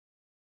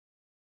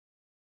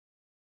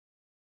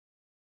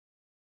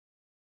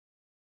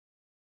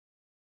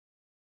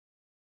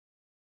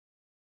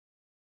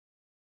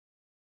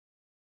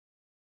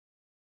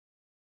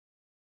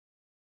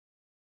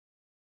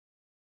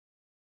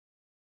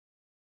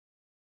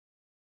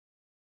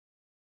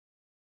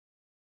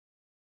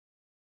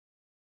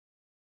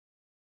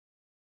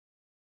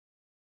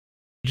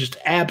 just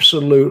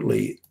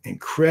absolutely,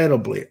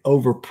 incredibly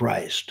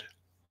overpriced.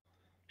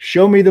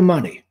 Show me the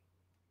money.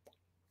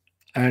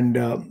 And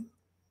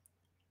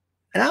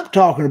And I'm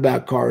talking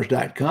about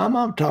cars.com.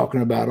 I'm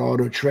talking about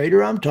Auto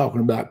Trader. I'm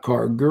talking about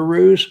Car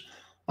Gurus.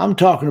 I'm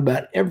talking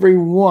about every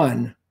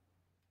one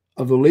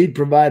of the lead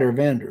provider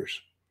vendors.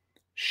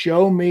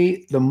 Show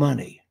me the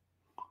money.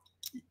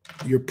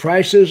 Your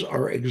prices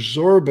are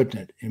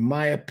exorbitant, in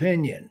my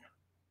opinion.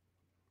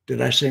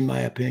 Did I say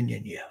my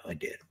opinion? Yeah, I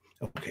did.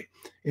 Okay.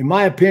 In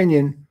my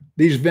opinion,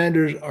 these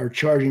vendors are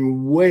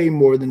charging way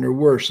more than they're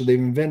worth. So they've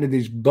invented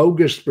these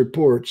bogus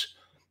reports.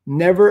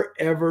 Never,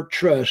 ever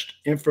trust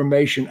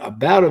information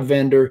about a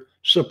vendor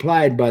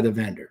supplied by the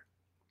vendor.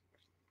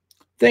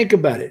 Think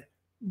about it.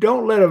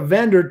 Don't let a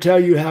vendor tell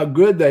you how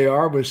good they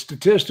are with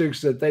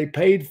statistics that they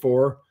paid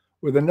for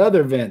with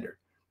another vendor,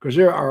 because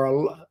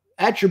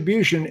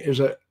attribution is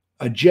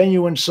a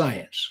genuine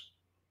science.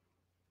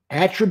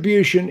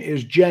 Attribution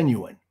is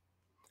genuine.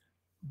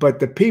 But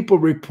the people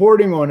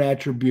reporting on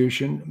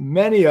attribution,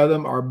 many of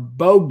them are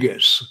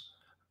bogus.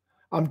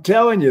 I'm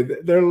telling you,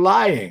 they're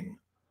lying.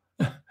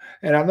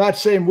 And I'm not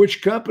saying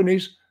which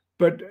companies,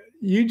 but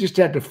you just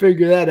have to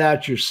figure that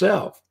out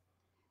yourself.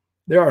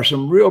 There are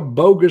some real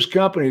bogus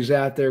companies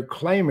out there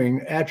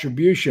claiming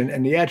attribution,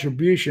 and the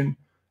attribution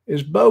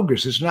is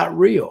bogus. It's not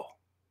real.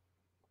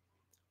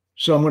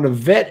 So I'm going to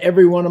vet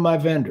every one of my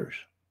vendors,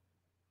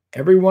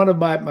 every one of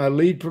my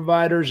lead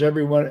providers,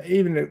 everyone,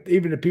 even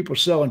the people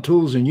selling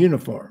tools and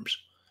uniforms.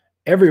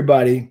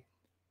 Everybody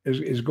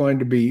is going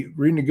to be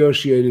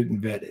renegotiated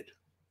and vetted.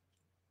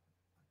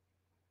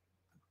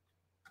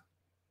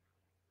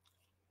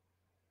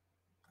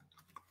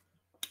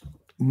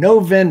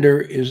 No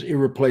vendor is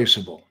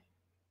irreplaceable.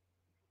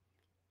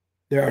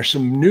 There are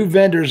some new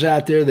vendors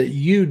out there that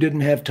you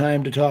didn't have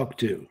time to talk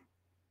to.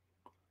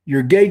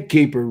 Your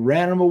gatekeeper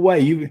ran them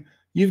away.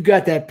 You've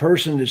got that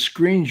person that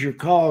screens your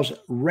calls,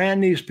 ran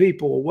these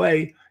people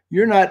away.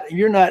 You're not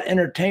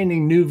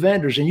entertaining new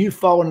vendors, and you've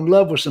fallen in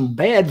love with some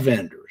bad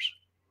vendors.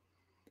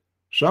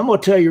 So I'm going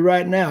to tell you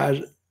right now,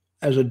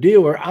 as a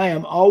dealer, I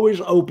am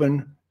always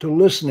open to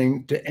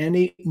listening to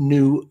any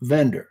new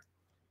vendor.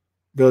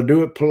 They'll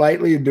do it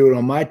politely, do it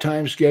on my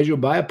time schedule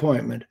by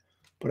appointment,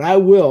 but I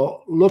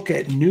will look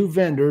at new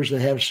vendors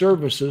that have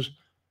services.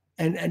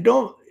 And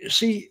don't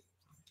see,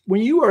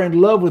 when you are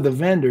in love with a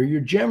vendor, you're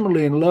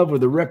generally in love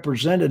with the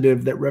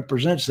representative that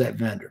represents that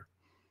vendor.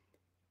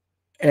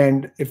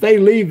 And if they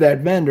leave that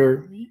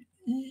vendor,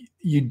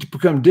 you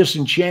become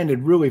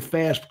disenchanted really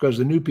fast because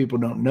the new people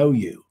don't know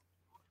you.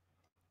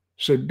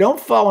 So don't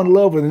fall in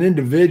love with an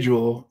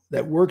individual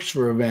that works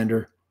for a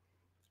vendor.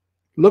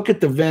 Look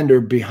at the vendor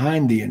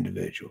behind the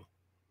individual.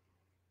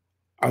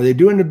 Are they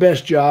doing the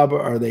best job,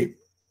 or are they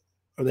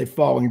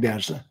falling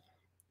down? So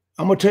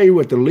I'm going to tell you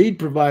what the lead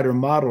provider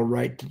model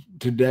right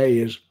today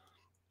is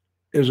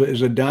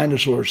a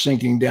dinosaur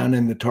sinking down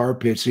in the tar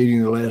pits,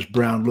 eating the last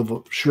brown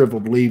little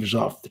shriveled leaves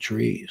off the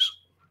trees.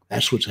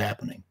 That's what's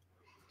happening.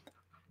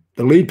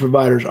 The lead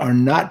providers are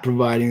not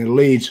providing the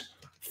leads.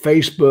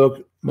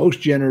 Facebook,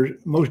 most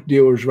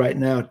dealers right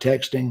now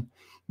texting.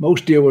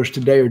 Most dealers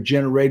today are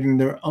generating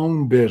their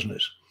own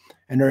business,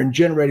 and they're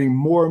generating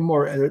more and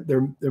more.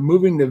 They're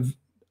moving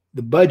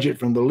the budget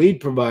from the lead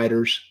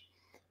providers.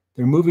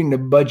 They're moving the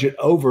budget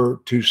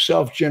over to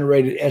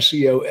self-generated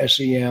SEO,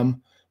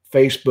 SEM,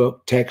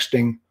 Facebook,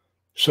 texting,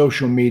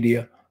 social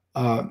media.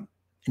 And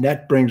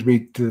that brings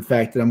me to the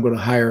fact that I'm going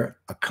to hire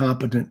a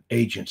competent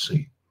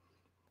agency.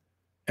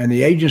 And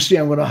the agency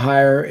I'm going to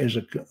hire is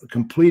a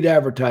complete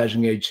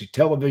advertising agency.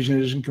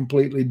 Television isn't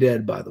completely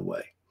dead, by the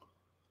way.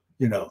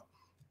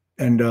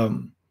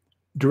 And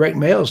direct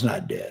mail is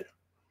not dead.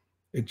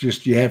 It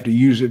just, you have to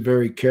use it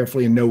very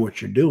carefully and know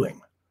what you're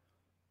doing.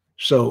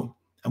 So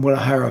I'm going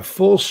to hire a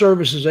full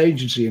services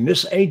agency, and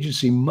this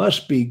agency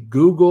must be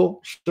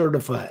Google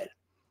certified.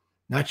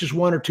 Not just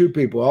one or two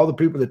people, all the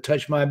people that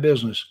touch my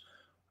business,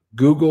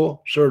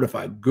 Google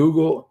certified.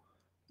 Google,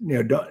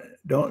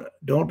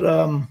 don't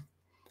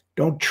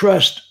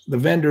trust the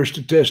vendor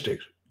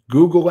statistics.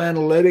 Google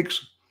Analytics.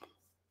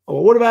 Oh,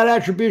 what about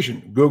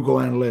attribution? Google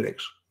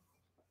Analytics.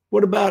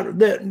 What about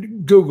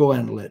that? Google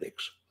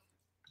Analytics.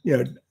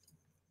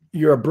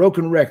 You're a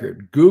broken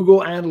record. Google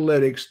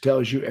Analytics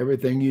tells you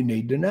everything you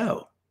need to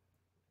know.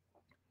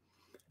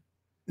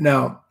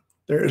 Now,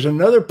 there is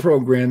another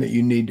program that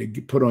you need to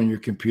put on your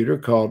computer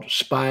called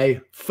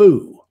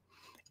SpyFu,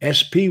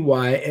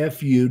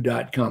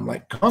 SPYFU.com,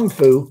 like Kung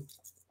Fu,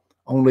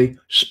 only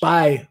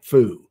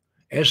SpyFu,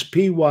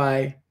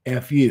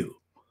 SPYFU.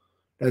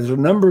 There's a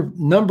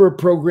number of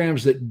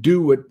programs that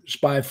do what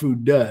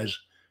SpyFu does,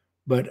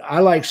 but I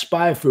like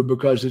SpyFu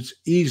because it's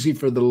easy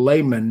for the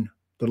layman,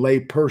 the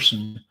lay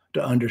person,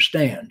 to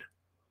understand.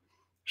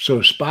 So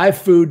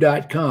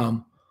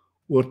SpyFu.com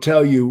will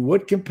tell you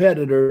what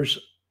competitors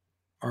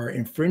are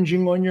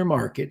infringing on your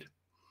market.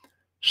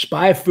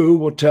 SpyFu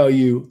will tell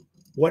you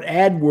what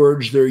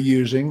AdWords they're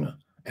using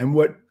and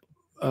what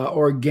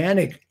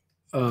organic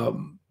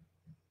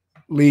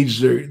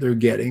leads they're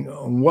getting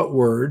on what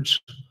words.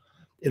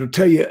 It'll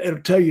tell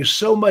you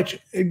so much.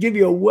 It'll give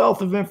you a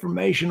wealth of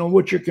information on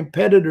what your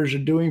competitors are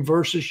doing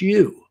versus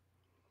you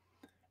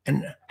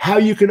and how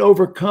you can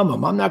overcome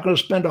them. I'm not going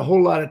to spend a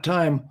whole lot of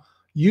time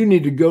You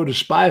need to go to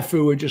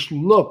SpyFu and just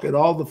look at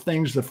all the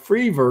things the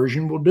free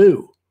version will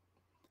do.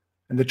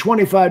 And the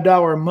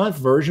 $25 a month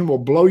version will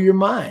blow your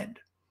mind.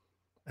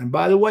 And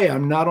by the way,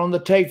 I'm not on the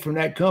take from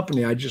that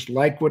company. I just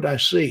like what I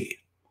see.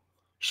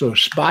 So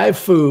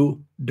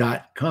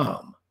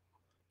spyfu.com.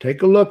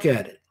 Take a look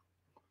at it.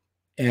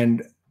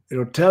 And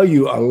it'll tell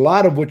you a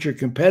lot of what your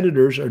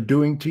competitors are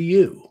doing to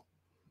you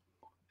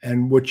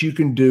and what you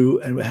can do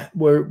and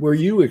where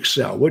you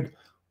excel.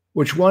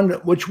 Which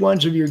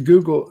ones of your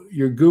Google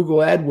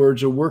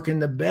AdWords are working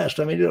the best?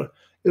 I mean,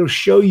 it'll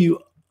show you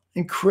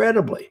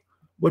incredibly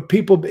what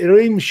people, it'll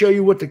even show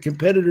you what the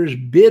competitors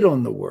bid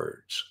on the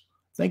words.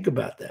 Think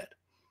about that.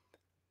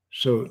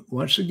 So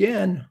once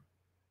again,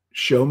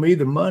 show me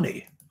the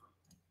money.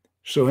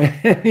 So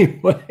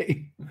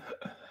anyway,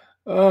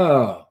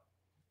 I'm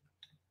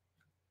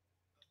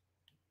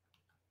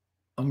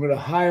going to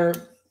hire a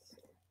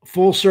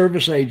full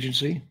service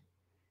agency.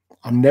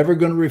 I'm never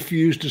going to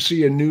refuse to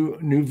see a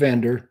new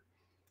vendor.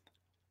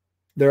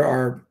 There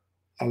are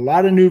a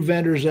lot of new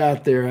vendors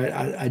out there.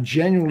 I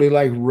genuinely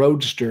like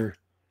Roadster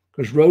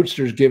because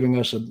Roadster is giving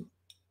us a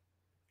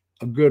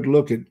good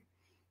look at,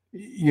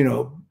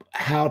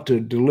 how to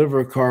deliver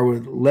a car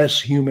with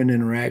less human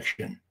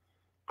interaction,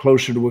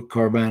 closer to what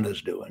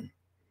Carvana's doing.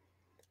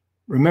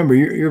 Remember,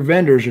 your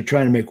vendors are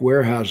trying to make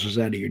warehouses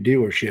out of your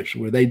dealerships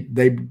where they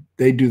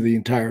do the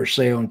entire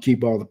sale and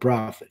keep all the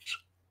profits.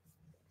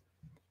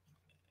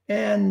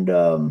 And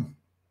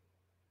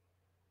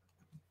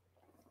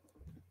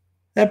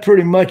that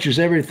pretty much is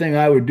everything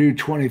I would do.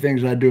 20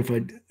 things I'd do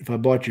if I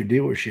bought your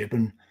dealership.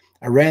 And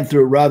I ran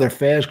through it rather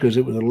fast because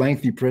it was a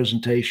lengthy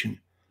presentation.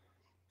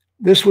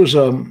 This was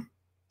a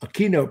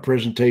keynote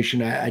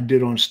presentation I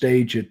did on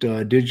stage at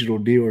Digital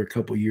Dealer a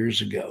couple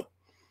years ago.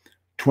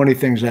 20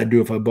 things I'd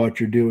do if I bought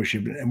your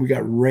dealership. And we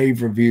got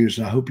rave reviews.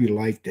 And I hope you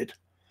liked it.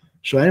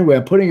 So anyway,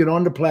 I'm putting it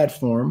on the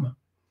platform.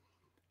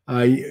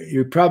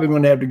 You're probably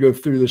going to have to go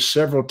through this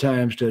several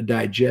times to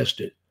digest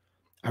it.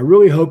 I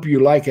really hope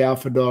you like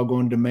Alpha Dawg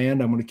On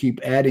Demand. I'm going to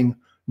keep adding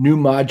new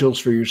modules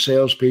for your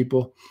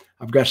salespeople.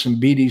 I've got some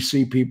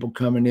BDC people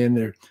coming in.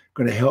 They're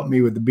going to help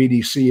me with the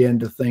BDC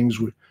end of things.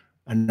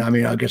 And I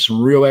mean, I'll get some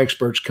real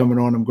experts coming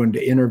on. I'm going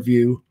to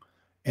interview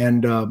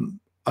and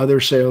other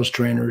sales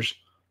trainers.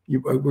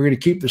 We're going to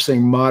keep this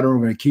thing modern.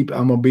 I'm going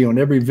to be on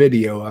every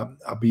video.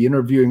 I'll be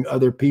interviewing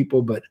other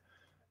people, but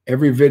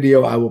every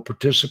video I will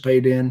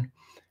participate in.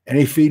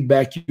 Any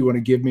feedback you want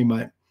to give me,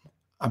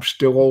 I'm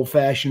still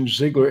old-fashioned,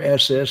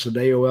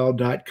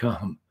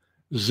 ZieglerSS@AOL.com.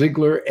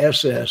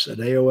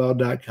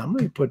 ZieglerSS@AOL.com.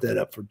 Let me put that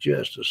up for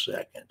just a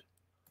second.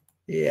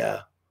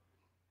 Yeah.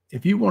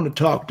 If you want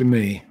to talk to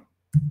me,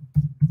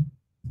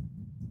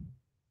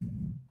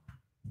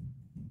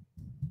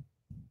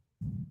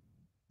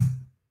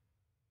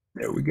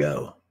 there we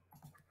go.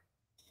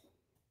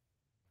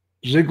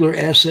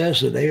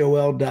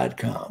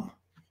 ZieglerSS@AOL.com.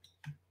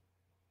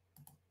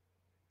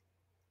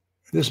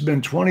 This has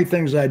been 20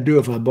 things I'd do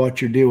if I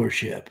bought your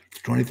dealership.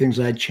 20 things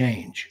I'd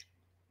change.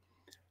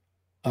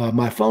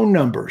 My phone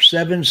number,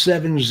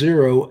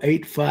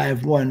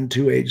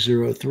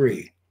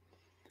 770-851-2803.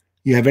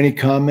 You have any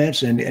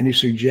comments and any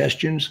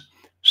suggestions?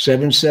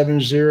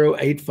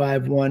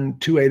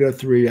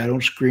 770-851-2803. I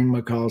don't screen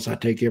my calls. I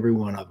take every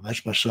one of them.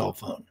 That's my cell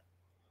phone.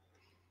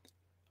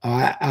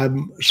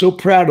 I'm so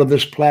proud of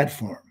this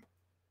platform.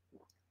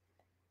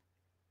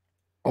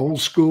 Old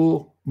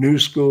school, new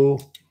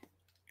school,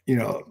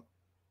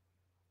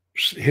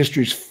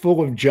 history's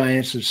full of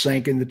giants that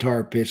sank in the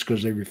tar pits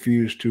because they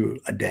refused to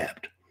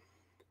adapt.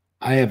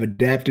 I have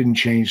adapted and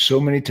changed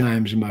so many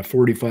times in my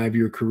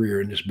 45-year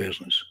career in this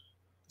business.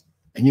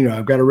 And,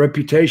 I've got a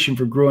reputation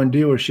for growing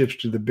dealerships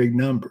to the big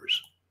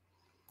numbers.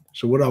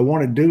 So what I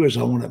want to do is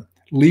I want to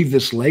leave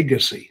this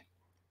legacy.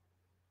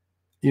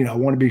 I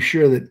want to be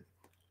sure that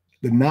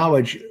the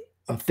knowledge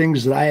of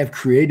things that I have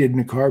created in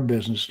the car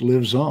business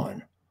lives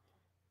on.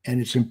 And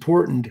it's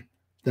important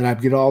that I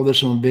get all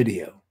this on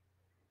video.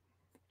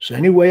 So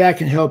any way I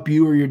can help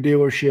you or your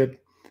dealership,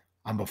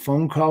 I'm a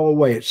phone call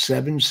away at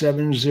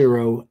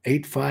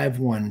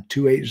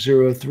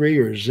 770-851-2803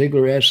 or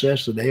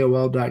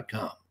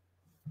ZieglerSS@AOL.com.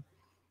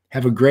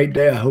 Have a great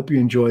day. I hope you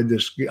enjoyed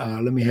this.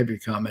 Let me have your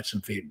comments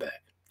and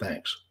feedback.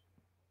 Thanks.